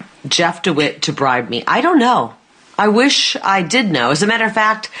Jeff DeWitt to bribe me? I don't know. I wish I did know. As a matter of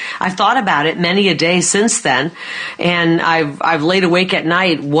fact, I've thought about it many a day since then, and I've laid awake at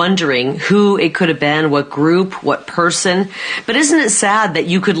night wondering who it could have been, what group, what person. But isn't it sad that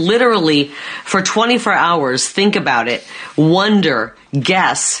you could literally, for 24 hours, think about it, wonder,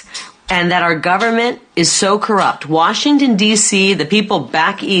 guess, and that our government is so corrupt. Washington, D.C., the people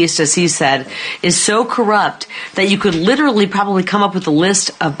back east, as he said, is so corrupt that you could literally probably come up with a list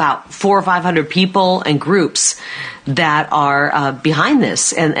of about 400 or 500 people and groups that are behind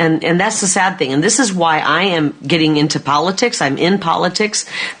this. And that's the sad thing. And this is why I am getting into politics. I'm in politics.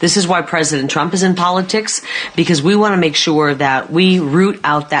 This is why President Trump is in politics, because we want to make sure that we root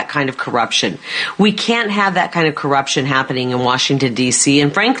out that kind of corruption. We can't have that kind of corruption happening in Washington, D.C.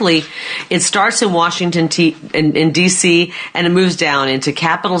 And frankly, it starts in Washington, in D.C., and it moves down into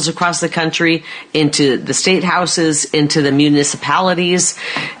capitals across the country, into the state houses, into the municipalities.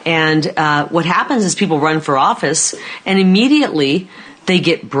 And what happens is people run for office, and immediately they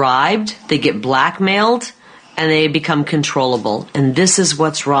get bribed, they get blackmailed, and they become controllable. And this is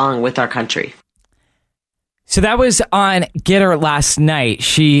what's wrong with our country. So that was on Get Her last night.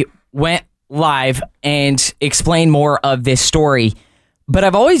 She went live and explained more of this story. But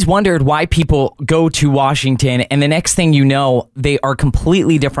I've always wondered why people go to Washington and the next thing you know, they are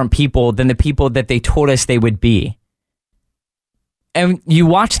completely different people than the people that they told us they would be. And you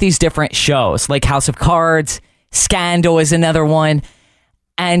watch these different shows like House of Cards, Scandal is another one,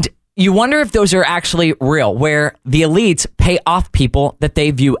 and you wonder if those are actually real, where the elites pay off people that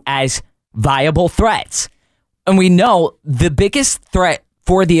they view as viable threats. And we know the biggest threat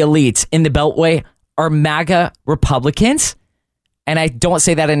for the elites in the Beltway are MAGA Republicans. And I don't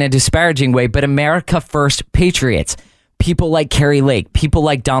say that in a disparaging way, but America First patriots, people like Kari Lake, people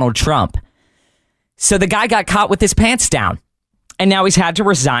like Donald Trump. So the guy got caught with his pants down, and now he's had to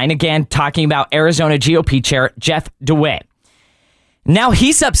resign, again, talking about Arizona GOP chair Jeff DeWitt. Now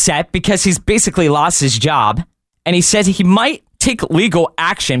he's upset because he's basically lost his job, and he says he might take legal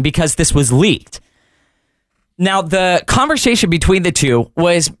action because this was leaked. Now, the conversation between the two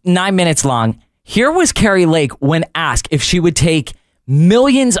was 9 minutes long. Here was Kari Lake when asked if she would take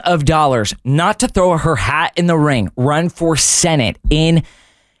millions of dollars not to throw her hat in the ring, run for Senate in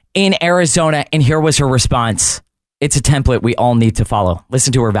Arizona. And here was her response. It's a template we all need to follow.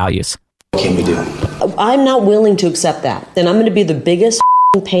 Listen to her values. What can we do? I'm not willing to accept that. Then I'm going to be the biggest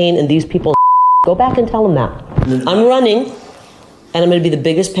pain in these people's. Go back and tell them that. I'm running, and I'm going to be the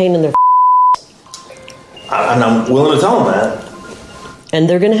biggest pain in their. And I'm willing to tell them that. And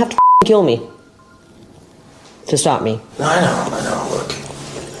they're going to have to kill me to stop me. I know. Look,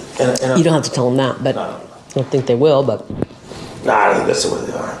 You don't have to tell them that, but I don't think they will. But I think that's the way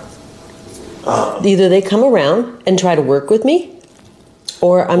they are. Either they come around and try to work with me,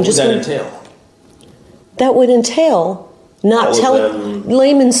 or I'm just going to... That would entail not telling...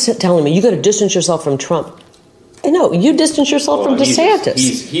 Layman's telling me, you got to distance yourself from Trump. No, you distance yourself from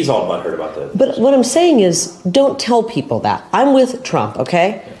DeSantis. He's all butthurt about that. But what I'm saying is, don't tell people that. I'm with Trump,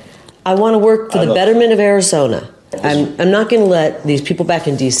 okay? I want to work for the betterment of Arizona. I'm not going to let these people back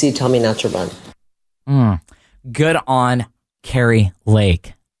in D.C. tell me not to run. Good on Kari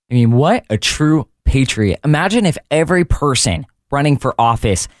Lake. I mean, what a true patriot. Imagine if every person running for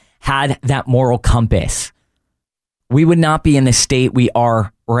office had that moral compass. We would not be in the state we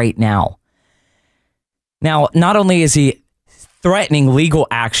are right now. Now, not only is he threatening legal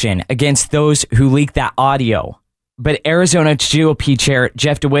action against those who leaked that audio, but Arizona GOP chair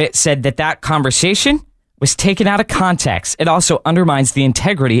Jeff DeWitt said that conversation was taken out of context. It also undermines the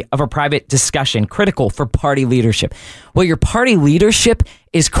integrity of a private discussion critical for party leadership. Well, your party leadership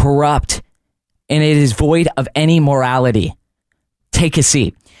is corrupt and it is void of any morality. Take a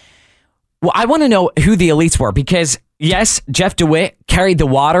seat. Well, I want to know who the elites were because, yes, Jeff DeWitt carried the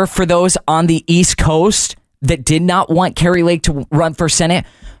water for those on the East Coast that did not want Kari Lake to run for Senate.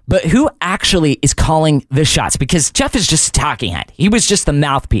 But who actually is calling the shots? Because Jeff is just a talking head. He was just the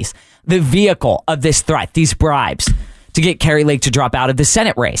mouthpiece, the vehicle of this threat, these bribes to get Kari Lake to drop out of the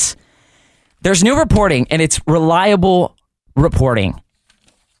Senate race. There's new reporting, and it's reliable reporting.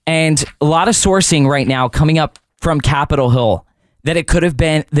 And a lot of sourcing right now coming up from Capitol Hill that it could have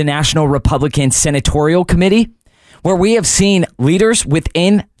been the National Republican Senatorial Committee, where we have seen leaders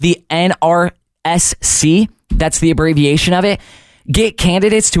within the NRSC, that's the abbreviation of it, get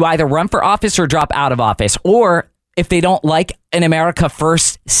candidates to either run for office or drop out of office. Or if they don't like an America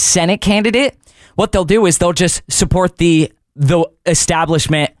First Senate candidate, what they'll do is they'll just support the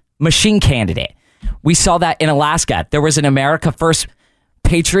establishment machine candidate. We saw that in Alaska. There was an America First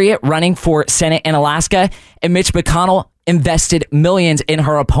patriot running for Senate in Alaska, and Mitch McConnell invested millions in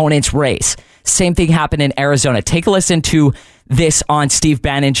her opponent's race. Same thing happened in Arizona. Take a listen to this on Steve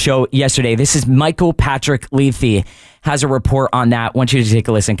Bannon's show yesterday. This is Michael Patrick Leahy has a report on that. I want you to take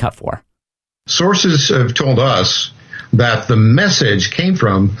a listen. Cut 4. Sources have told us that the message came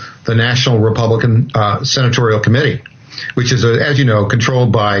from the National Republican Senatorial Committee, which is, as you know,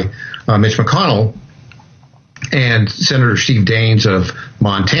 controlled by Mitch McConnell. And Senator Steve Daines of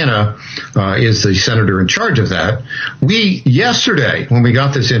Montana is the senator in charge of that. We, yesterday, when we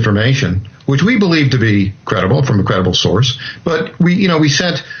got this information, which we believe to be credible from a credible source, but we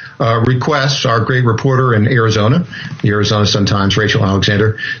sent requests. Our great reporter in Arizona, the Arizona Sun-Times, Rachel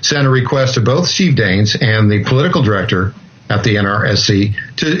Alexander, sent a request to both Steve Daines and the political director at the NRSC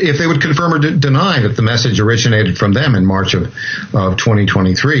if they would confirm or deny that the message originated from them in March of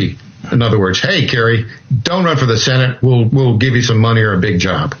 2023. In other words, hey, Kari, don't run for the Senate. We'll give you some money or a big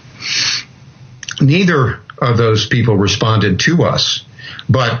job. Neither of those people responded to us.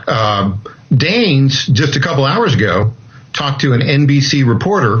 But Daines, just a couple hours ago, talked to an NBC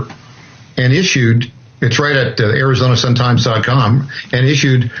reporter and issued, it's right at ArizonaSunTimes.com, and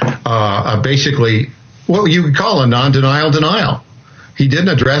issued basically what you would call a non-denial denial. He didn't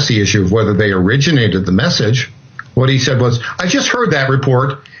address the issue of whether they originated the message. What he said was, I just heard that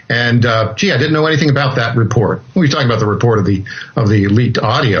report. And, I didn't know anything about that report. We were talking about the report of the leaked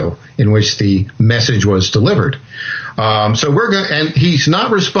audio in which the message was delivered. So we're going, and he's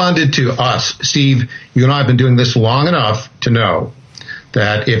not responded to us. Steve, you and I have been doing this long enough to know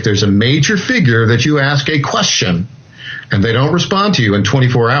that if there's a major figure that you ask a question and they don't respond to you in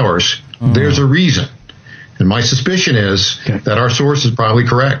 24 hours, there's a reason. And my suspicion is that our source is probably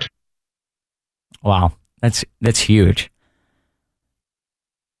correct. Wow. That's huge.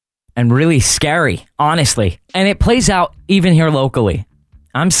 And really scary, honestly. And it plays out even here locally.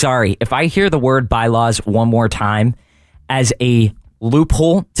 I'm sorry, if I hear the word bylaws one more time as a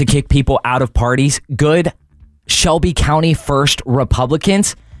loophole to kick people out of parties, good Shelby County First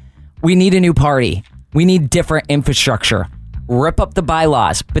Republicans, we need a new party. We need different infrastructure. Rip up the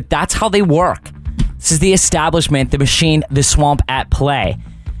bylaws, but that's how they work. This is the establishment, the machine, the swamp at play.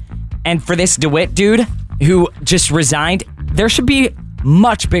 And for this DeWitt dude who just resigned, there should be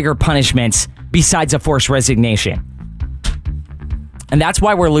much bigger punishments besides a forced resignation. And that's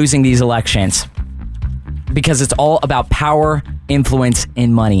why we're losing these elections. Because it's all about power, influence,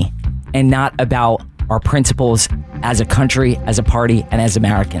 and money. And not about our principles as a country, as a party, and as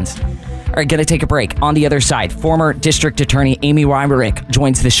Americans. All right, gonna take a break. On the other side, former District Attorney Amy Weimerick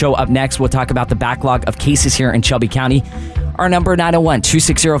joins the show up next. We'll talk about the backlog of cases here in Shelby County. Our number,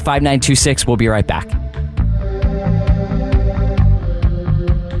 901-260-5926. We'll be right back.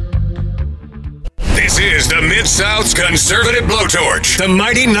 is the Mid-South's conservative blowtorch, the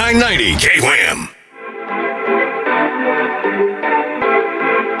Mighty 990 KWAM.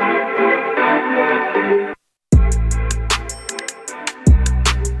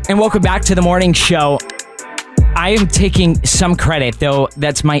 And welcome back to the morning show. I am taking some credit, though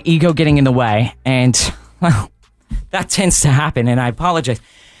that's my ego getting in the way. And, well, that tends to happen, and I apologize.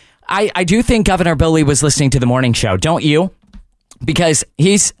 I do think Governor Bill Lee was listening to the morning show, don't you? Because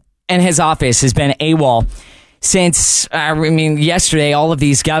he's in his office has been AWOL since, yesterday, all of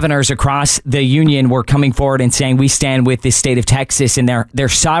these governors across the union were coming forward and saying we stand with the state of Texas and their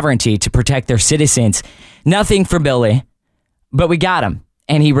sovereignty to protect their citizens. Nothing for Bill Lee, but we got him.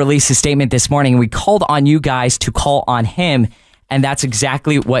 And he released a statement this morning, and we called on you guys to call on him, and that's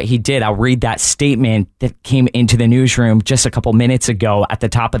exactly what he did. I'll read that statement that came into the newsroom just a couple minutes ago at the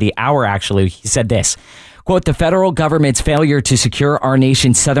top of the hour, actually. He said this, quote, "The federal government's failure to secure our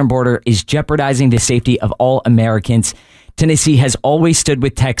nation's southern border is jeopardizing the safety of all Americans. Tennessee has always stood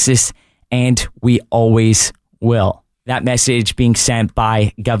with Texas, and we always will." That message being sent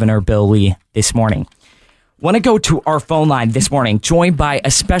by Governor Bill Lee this morning. Want to go to our phone line this morning, joined by a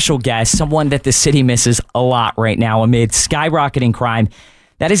special guest, someone that the city misses a lot right now amid skyrocketing crime.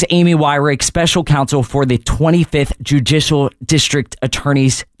 That is Amy Wyrick, special counsel for the 25th Judicial District Attorney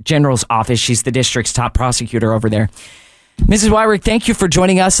General's Office. She's the district's top prosecutor over there. Mrs. Wyrick, thank you for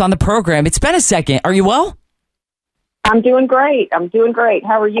joining us on the program. It's been a second. Are you well? I'm doing great.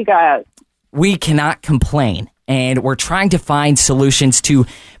 How are you guys? We cannot complain. And we're trying to find solutions to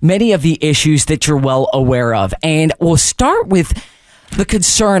many of the issues that you're well aware of. And we'll start with the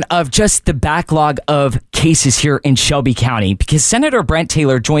concern of just the backlog of cases here in Shelby County, because Senator Brent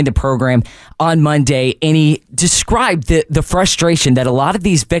Taylor joined the program on Monday, and he described the frustration that a lot of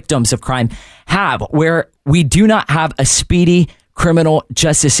these victims of crime have, where we do not have a speedy criminal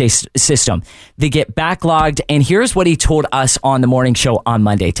justice system. They get backlogged. And here's what he told us on the morning show on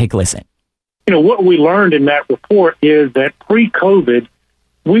Monday. Take a listen. What we learned in that report is that pre-COVID,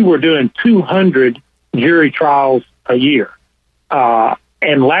 we were doing 200 jury trials a year.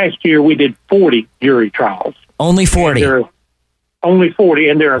 And last year we did 40 jury trials. Only 40? Only 40.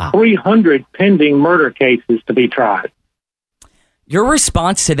 And there are 300 pending murder cases to be tried. Your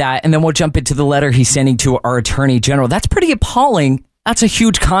response to that, and then we'll jump into the letter he's sending to our attorney general. That's pretty appalling. That's a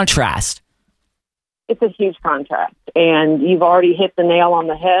huge contrast. It's a huge contrast, and you've already hit the nail on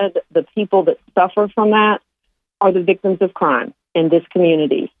the head. The people that suffer from that are the victims of crime in this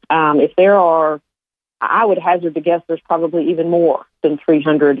community. If there are, I would hazard to guess there's probably even more than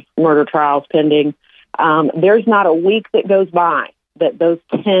 300 murder trials pending. There's not a week that goes by that those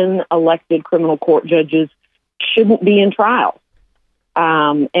 10 elected criminal court judges shouldn't be in trial.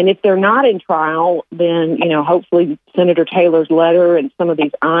 And if they're not in trial, then, hopefully Senator Taylor's letter and some of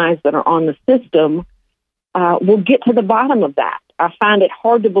these eyes that are on the system we'll get to the bottom of that. I find it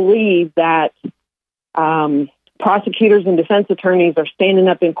hard to believe that prosecutors and defense attorneys are standing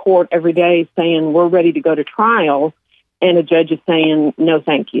up in court every day saying we're ready to go to trial, and a judge is saying no,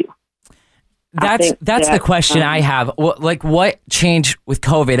 thank you. That's the question I have. What changed with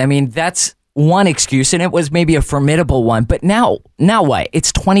COVID? That's one excuse, and it was maybe a formidable one. But now what?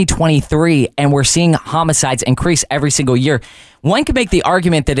 It's 2023, and we're seeing homicides increase every single year. One could make the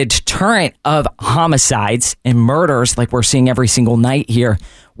argument that a deterrent of homicides and murders, like we're seeing every single night here,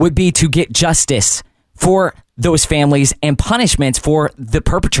 would be to get justice for those families and punishments for the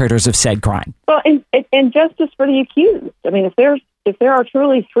perpetrators of said crime. Well, and justice for the accused. If there are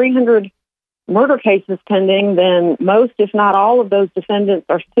truly 300 murder cases pending, then most, if not all, of those defendants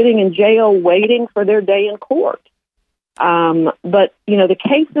are sitting in jail waiting for their day in court. But the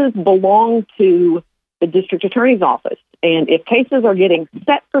cases belong to the district attorney's office. And if cases are getting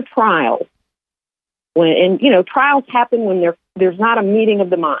set for trial, trials happen when there's not a meeting of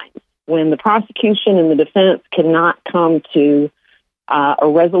the minds, when the prosecution and the defense cannot come to a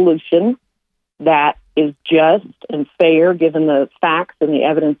resolution that is just and fair given the facts and the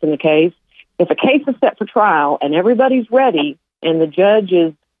evidence in the case. If a case is set for trial and everybody's ready and the judge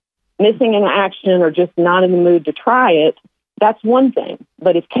is missing in action or just not in the mood to try it, that's one thing.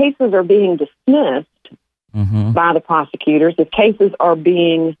 But if cases are being dismissed by the prosecutors, if cases are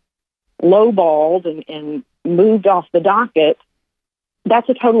being lowballed and moved off the docket, that's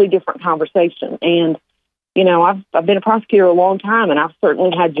a totally different conversation. And, I've been a prosecutor a long time, and I've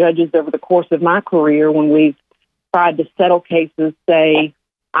certainly had judges over the course of my career when we've tried to settle cases say,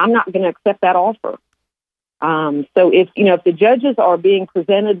 I'm not going to accept that offer. So if the judges are being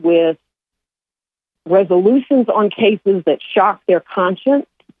presented with resolutions on cases that shock their conscience,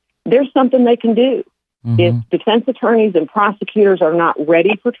 there's something they can do. If defense attorneys and prosecutors are not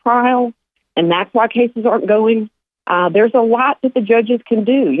ready for trial, and that's why cases aren't going. There's a lot that the judges can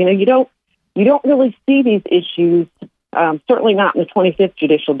do. You don't really see these issues, certainly not in the 25th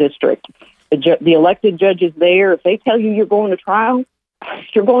Judicial District. The elected judges there, if they tell you you're going to trial,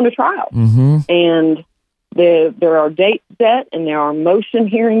 you're going to trial. Mm-hmm. And there are dates set, and there are motion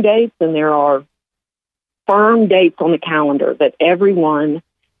hearing dates, and there are firm dates on the calendar that everyone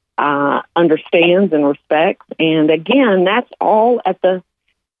understands and respects. And again, that's all at the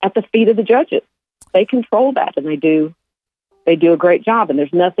feet of the judges. They control that, and they do a great job. And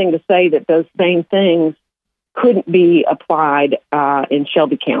there's nothing to say that those same things couldn't be applied in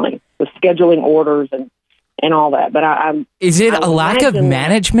Shelby County with scheduling orders and all that. But is it a lack of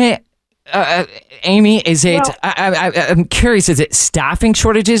management? Amy, is it? Well, I'm curious. Is it staffing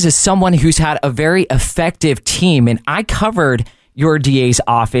shortages? As someone who's had a very effective team, and I covered your DA's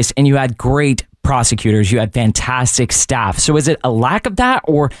office, and you had great prosecutors, you had fantastic staff. So, is it a lack of that,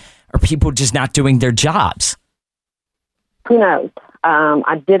 or are people just not doing their jobs? Who knows?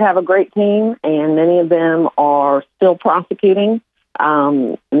 I did have a great team, and many of them are still prosecuting.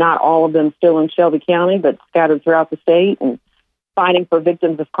 Not all of them still in Shelby County, but scattered throughout the state and fighting for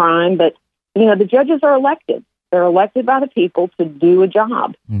victims of crime. But, the judges are elected. They're elected by the people to do a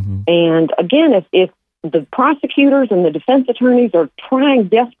job. Mm-hmm. And again, if the prosecutors and the defense attorneys are trying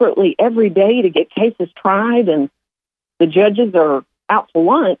desperately every day to get cases tried and the judges are out to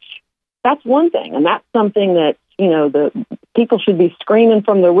lunch, that's one thing. And that's something that, the people should be screaming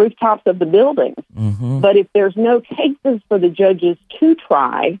from the rooftops of the buildings. Mm-hmm. But if there's no cases for the judges to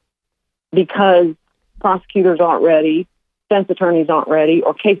try because prosecutors aren't ready, defense attorneys aren't ready,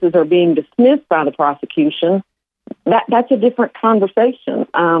 or cases are being dismissed by the prosecution, that's a different conversation.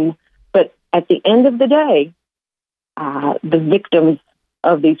 But at the end of the day, the victims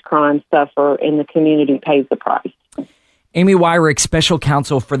of these crimes suffer and the community pays the price. Amy Wyrick, Special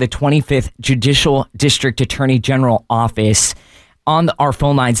Counsel for the 25th Judicial District Attorney General Office, on our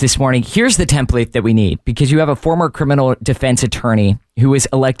phone lines this morning. Here's the template that we need, because you have a former criminal defense attorney who was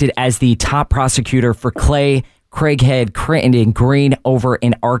elected as the top prosecutor for Clay, Craighead, Crittenden, Green over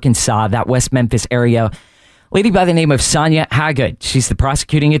in Arkansas, that West Memphis area. Lady by the name of Sonia Hagood. She's the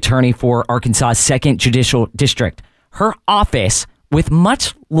prosecuting attorney for Arkansas's 2nd Judicial District. Her office, with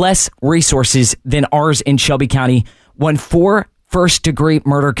much less resources than ours in Shelby County, won 4 first-degree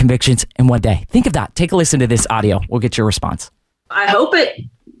murder convictions in one day. Think of that. Take a listen to this audio. We'll get your response. I hope it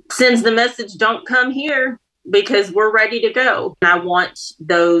sends the message, don't come here, because we're ready to go. And I want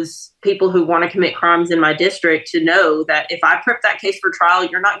those people who want to commit crimes in my district to know that if I prep that case for trial,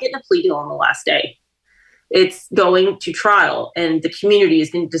 you're not getting a plea deal on the last day. It's going to trial, and the community is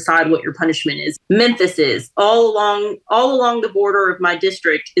going to decide what your punishment is. Memphis is all along the border of my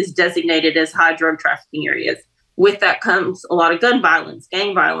district is designated as high drug trafficking areas. With that comes a lot of gun violence,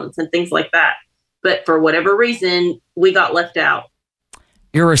 gang violence, and things like that. But for whatever reason, we got left out.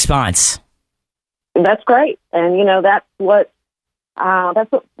 Your response? That's great, and that's what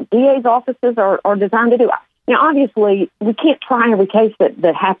DA's offices are designed to do. Obviously, we can't try every case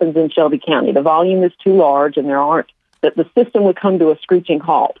that happens in Shelby County. The volume is too large, and the system would come to a screeching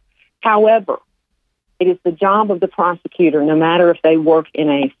halt. However, it is the job of the prosecutor, no matter if they work in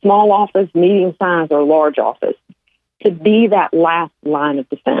a small office, medium-sized, or large office, to be that last line of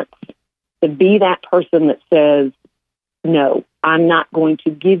defense, to be that person that says, no, I'm not going to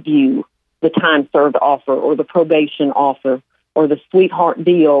give you the time-served offer or the probation offer or the sweetheart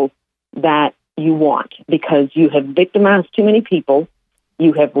deal that you want, because you have victimized too many people,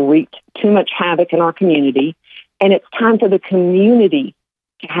 you have wreaked too much havoc in our community, and it's time for the community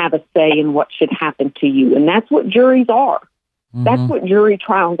to have a say in what should happen to you. And that's what juries are. Mm-hmm. That's what jury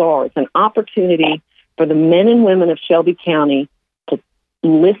trials are. It's an opportunity for the men and women of Shelby County to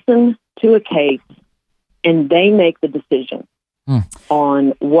listen to a case, and they make the decision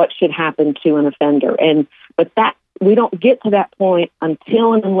on what should happen to an offender. But we don't get to that point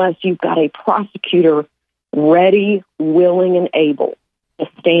until and unless you've got a prosecutor ready, willing, and able to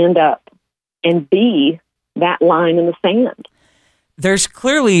stand up and be that line in the sand. There's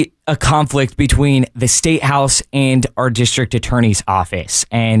clearly a conflict between the State House and our district attorney's office,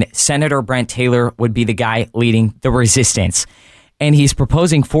 and Senator Brent Taylor would be the guy leading the resistance. And he's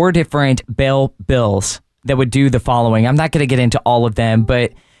proposing 4 different bail bills that would do the following. I'm not going to get into all of them,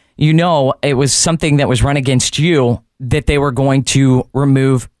 but it was something that was run against you, that they were going to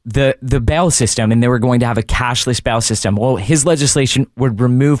remove the bail system, and they were going to have a cashless bail system. Well, his legislation would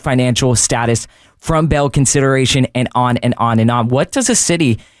remove financial status from bail consideration, and on and on and on. What does a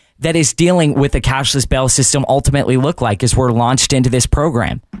city that is dealing with a cashless bail system ultimately look like as we're launched into this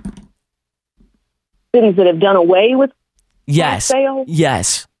program? Cities that have done away with bail?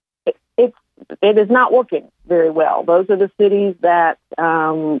 Yes. it is not working very well. Those are the cities that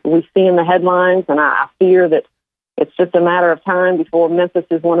we see in the headlines, and I fear that it's just a matter of time before Memphis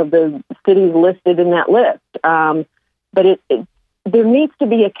is one of the cities listed in that list. But there needs to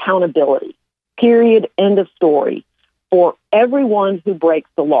be accountability, period, end of story, for everyone who breaks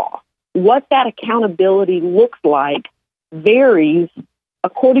the law. What that accountability looks like varies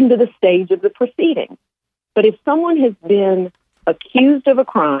according to the stage of the proceeding. But if someone has been accused of a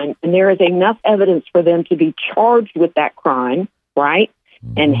crime and there is enough evidence for them to be charged with that crime, right,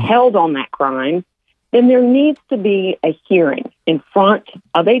 and held on that crime, then there needs to be a hearing in front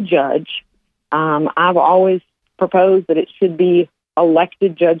of a judge. I've always proposed that it should be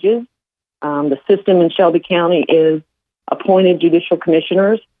elected judges. The system in Shelby County is appointed judicial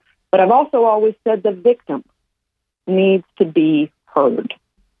commissioners. But I've also always said the victim needs to be heard.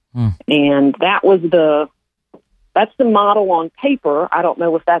 And that's the model on paper. I don't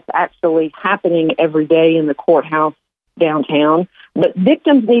know if that's actually happening every day in the courthouse downtown, but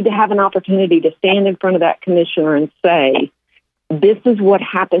victims need to have an opportunity to stand in front of that commissioner and say, this is what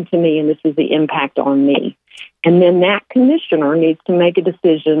happened to me and this is the impact on me. And then that commissioner needs to make a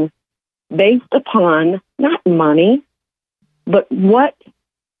decision based upon not money, but what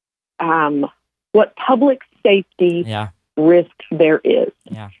public safety risk there is.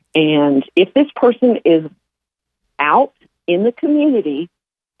 And if this person is out in the community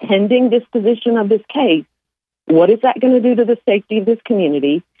pending disposition of this case, what is that going to do to the safety of this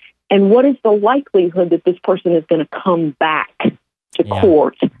community? And what is the likelihood that this person is going to come back to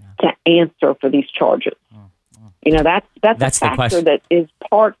court to answer for these charges? You know, that's a factor that is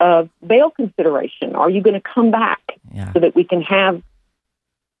part of bail consideration. Are you going to come back so that we can have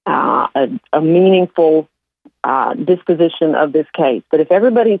a meaningful disposition of this case? But if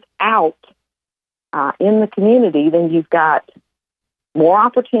everybody's out in the community, then you've got more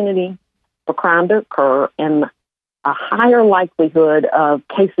opportunity for crime to occur and a higher likelihood of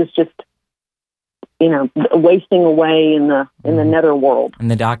cases just, wasting away in the netherworld. In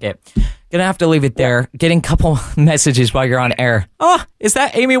the docket. Gonna have to leave it there. Getting a couple messages while you're on air. Oh, is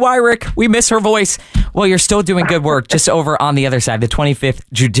that Amy Wyrick? We miss her voice. Well, you're still doing good work just over on the other side, the 25th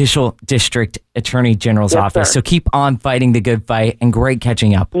Judicial District Attorney General's office. Sir. So keep on fighting the good fight, and great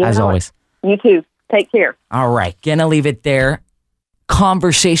catching up, as always. You too. Take care. All right. Gonna leave it there.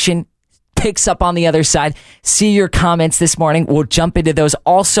 Conversation picks up on the other side. See your comments this morning. We'll jump into those.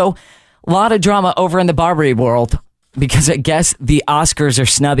 Also, a lot of drama over in the Barbie world, because I guess the Oscars are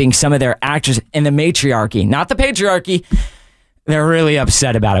snubbing some of their actors in the matriarchy, not the patriarchy. They're really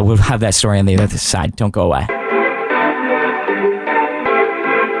upset about it. We'll have that story on the other side. Don't go away.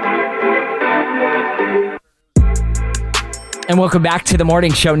 And welcome back to the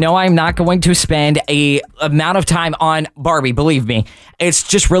morning show. No, I'm not going to spend a amount of time on Barbie. Believe me, it's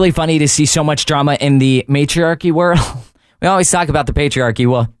just really funny to see so much drama in the matriarchy world. We always talk about the patriarchy.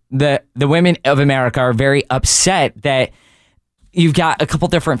 Well, the women of America are very upset that you've got a couple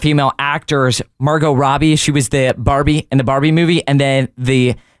different female actors. Margot Robbie, she was the Barbie in the Barbie movie, and then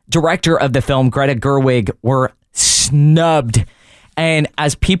the director of the film, Greta Gerwig, were snubbed. And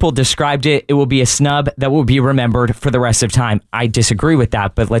as people described it, it will be a snub that will be remembered for the rest of time. I disagree with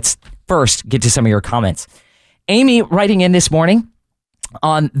that, but let's first get to some of your comments. Amy writing in this morning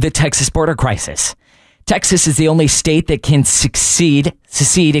on the Texas border crisis. Texas is the only state that can secede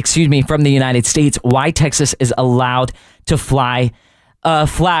from the United States. Why Texas is allowed to fly a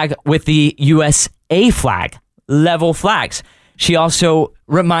flag with the USA flag, level flags. She also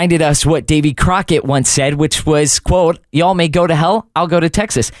reminded us what Davy Crockett once said, which was, quote, "Y'all may go to hell, I'll go to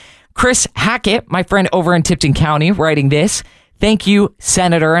Texas." Chris Hackett, my friend over in Tipton County, writing this. Thank you,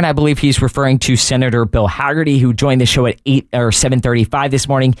 Senator. And I believe he's referring to Senator Bill Haggerty, who joined the show at 7:35 this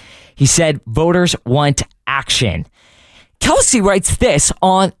morning. He said, voters want action. Kelsey writes this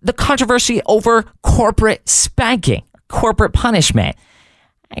on the controversy over corporate spanking, corporate punishment.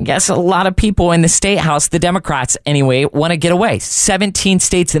 I guess a lot of people in the state house, the Democrats anyway, want to get away. 17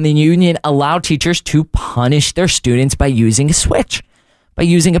 states in the union allow teachers to punish their students by using a switch, by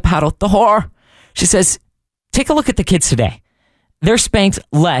using a paddle. The horror. She says, take a look at the kids today. They're spanked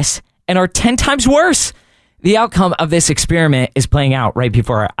less and are 10 times worse. The outcome of this experiment is playing out right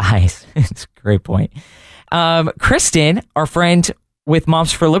before our eyes. It's a great point. Kristen, our friend with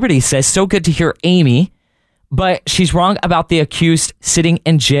Moms for Liberty, says, so good to hear Amy, but she's wrong about the accused sitting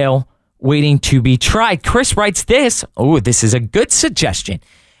in jail waiting to be tried. Chris writes this. Oh, this is a good suggestion.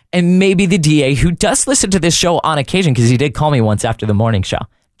 And maybe the DA, who does listen to this show on occasion, because he did call me once after the morning show,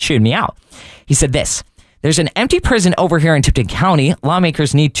 chewed me out. He said this. There's an empty prison over here in Tipton County.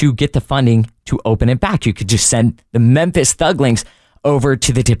 Lawmakers need to get the funding to open it back. You could just send the Memphis thuglings over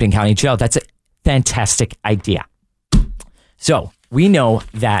to the Tipping County Jail. That's a fantastic idea. So we know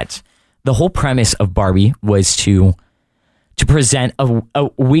that the whole premise of Barbie was to present a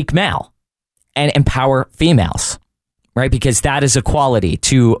weak male and empower females, right? Because that is equality.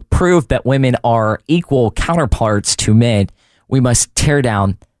 To prove that women are equal counterparts to men, we must tear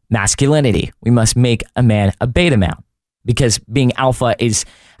down masculinity. We must make a man a beta male, because being alpha is,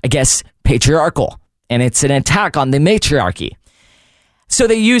 I guess, patriarchal, and it's an attack on the matriarchy. So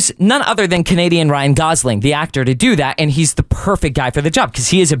they use none other than Canadian Ryan Gosling, the actor, to do that, and he's the perfect guy for the job because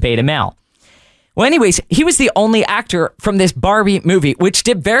he is a beta male. Well, anyways, he was the only actor from this Barbie movie, which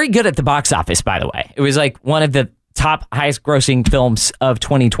did very good at the box office, by the way. It was like one of the top highest grossing films of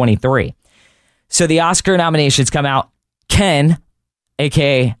 2023. So the Oscar nominations come out. Ken,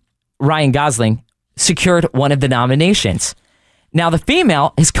 aka Ryan Gosling, secured one of the nominations. Now the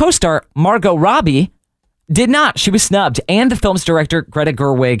female, his co-star Margot Robbie, did not. She was snubbed. And the film's director, Greta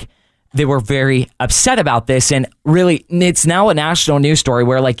Gerwig, they were very upset about this. And really, it's now a national news story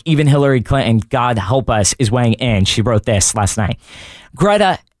where like even Hillary Clinton, God help us, is weighing in. She wrote this last night.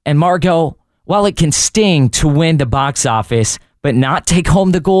 Greta and Margot, while it can sting to win the box office, but not take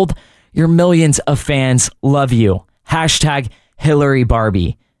home the gold, your millions of fans love you. Hashtag Hillary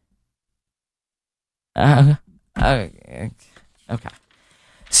Barbie. Okay.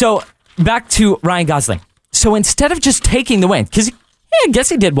 So back to Ryan Gosling. So instead of just taking the win, because I guess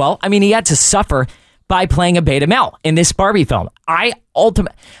he did well. I mean, he had to suffer by playing a beta male in this Barbie film.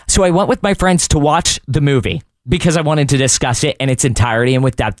 So I went with my friends to watch the movie because I wanted to discuss it in its entirety and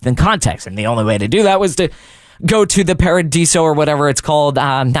with depth and context. And the only way to do that was to go to the Paradiso or whatever it's called.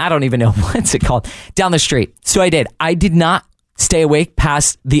 I don't even know what's it called, down the street. So I did. I did not stay awake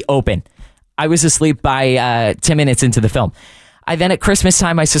past the open. I was asleep by 10 minutes into the film. Then at Christmas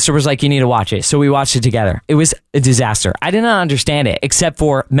time, my sister was like, you need to watch it. So we watched it together. It was a disaster. I did not understand it, except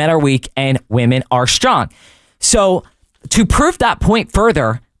for men are weak and women are strong. So to prove that point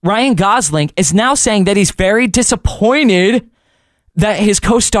further, Ryan Gosling is now saying that he's very disappointed that his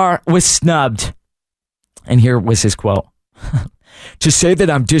co-star was snubbed. And here was his quote. To say that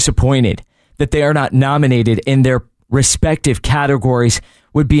I'm disappointed that they are not nominated in their respective categories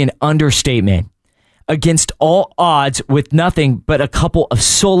would be an understatement. Against all odds, with nothing but a couple of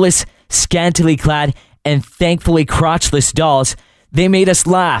soulless, scantily clad, and thankfully crotchless dolls, they made us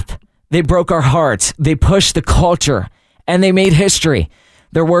laugh. They broke our hearts. They pushed the culture. And they made history.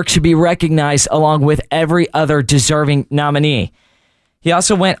 Their work should be recognized along with every other deserving nominee. He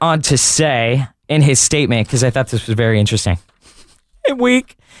also went on to say in his statement, because I thought this was very interesting and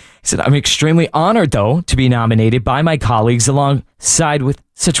weak, he said, I'm extremely honored, though, to be nominated by my colleagues alongside with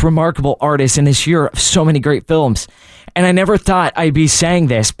such remarkable artists in this year of so many great films. And I never thought I'd be saying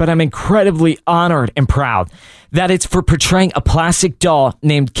this, but I'm incredibly honored and proud that it's for portraying a plastic doll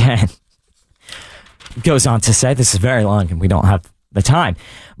named Ken. Goes on to say, this is very long and we don't have the time,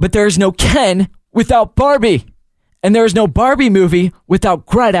 but there is no Ken without Barbie. And there is no Barbie movie without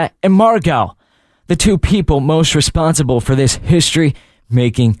Greta and Margot, the two people most responsible for this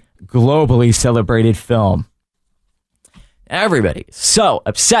history-making, globally celebrated film. Everybody is so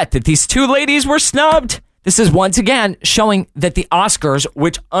upset that these two ladies were snubbed. This is once again showing that the Oscars,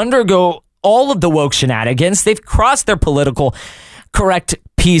 which undergo all of the woke shenanigans, they've crossed their political correct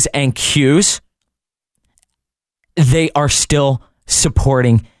P's and Q's. They are still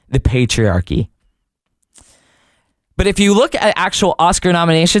supporting the patriarchy. But if you look at actual Oscar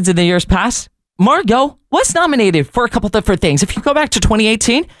nominations in the years past, Margot was nominated for a couple different things. If you go back to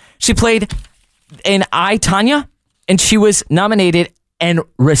 2018, she played in I, Tonya, and she was nominated and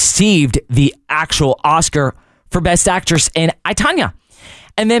received the actual Oscar for Best Actress in I, Tonya.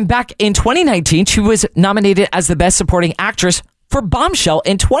 And then back in 2019, she was nominated as the Best Supporting Actress for Bombshell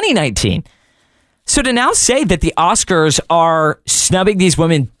in 2019. So to now say that the Oscars are snubbing these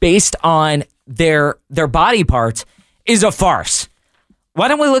women based on their body parts is a farce. Why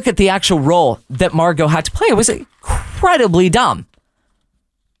don't we look at the actual role that Margot had to play? It was incredibly dumb.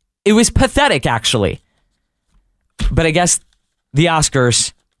 It was pathetic, actually. But I guess the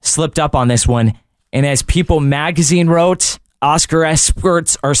Oscars slipped up on this one. And as People magazine wrote, Oscar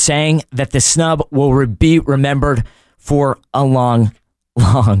experts are saying that the snub will be remembered for a long,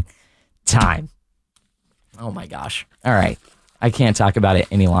 long time. Oh my gosh. All right. I can't talk about it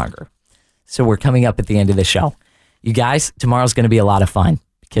any longer. So we're coming up at the end of the show. You guys, tomorrow's going to be a lot of fun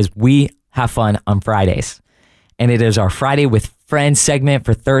because we have fun on Fridays. And it is our Friday with Friends segment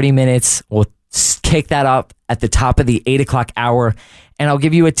for 30 minutes. We'll kick that up at the top of the 8 o'clock hour. And I'll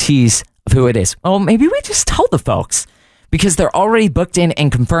give you a tease of who it is. Well, maybe we just tell the folks because they're already booked in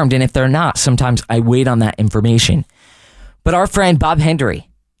and confirmed. And if they're not, sometimes I wait on that information. But our friend Bob Hendry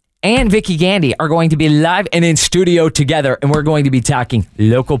and Vicky Gandy are going to be live and in studio together, and we're going to be talking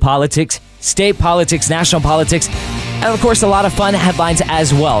local politics, state politics, national politics, and of course a lot of fun headlines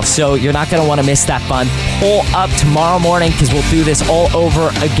as well. So you're not going to want to miss that fun. Pull up tomorrow morning because we'll do this all over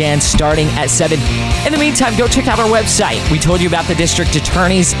again starting at 7. In the meantime, go check out our website. We told you about the district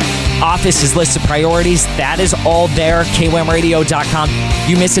attorney's office's list of priorities. That is all there, kwamradio.com.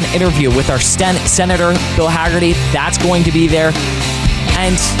 You miss an interview with our Senator Bill Haggerty. That's going to be there.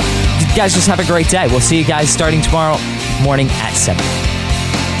 And you guys just have a great day. We'll see you guys starting tomorrow morning at 7.